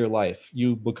change your life.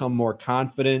 You become more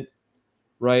confident,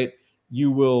 right? You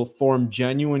will form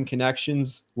genuine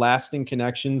connections, lasting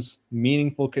connections,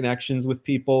 meaningful connections with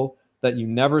people that you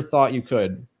never thought you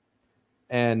could.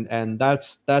 And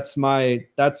that's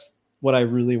what I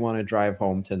really want to drive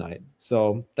home tonight.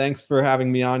 So thanks for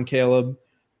having me on, Caleb.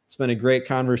 It's been a great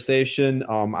conversation.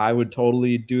 I would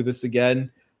totally do this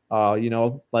again. You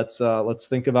know, let's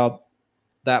think about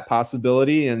that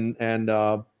possibility, and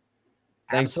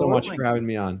thanks so much for having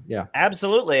me on. Yeah,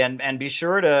 absolutely. And be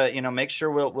sure to, you know, make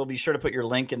sure we'll be sure to put your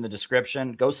link in the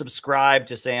description. Go subscribe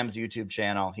to Sam's YouTube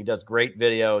channel. He does great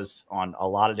videos on a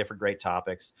lot of different great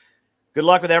topics. Good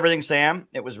luck with everything, Sam.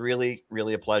 It was really,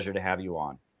 really a pleasure to have you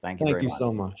on. Thank you very much. Thank you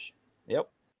so much. Yep.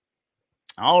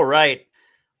 All right.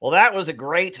 Well, that was a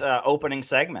great opening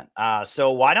segment.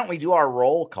 So why don't we do our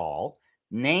roll call?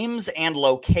 Names and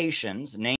locations.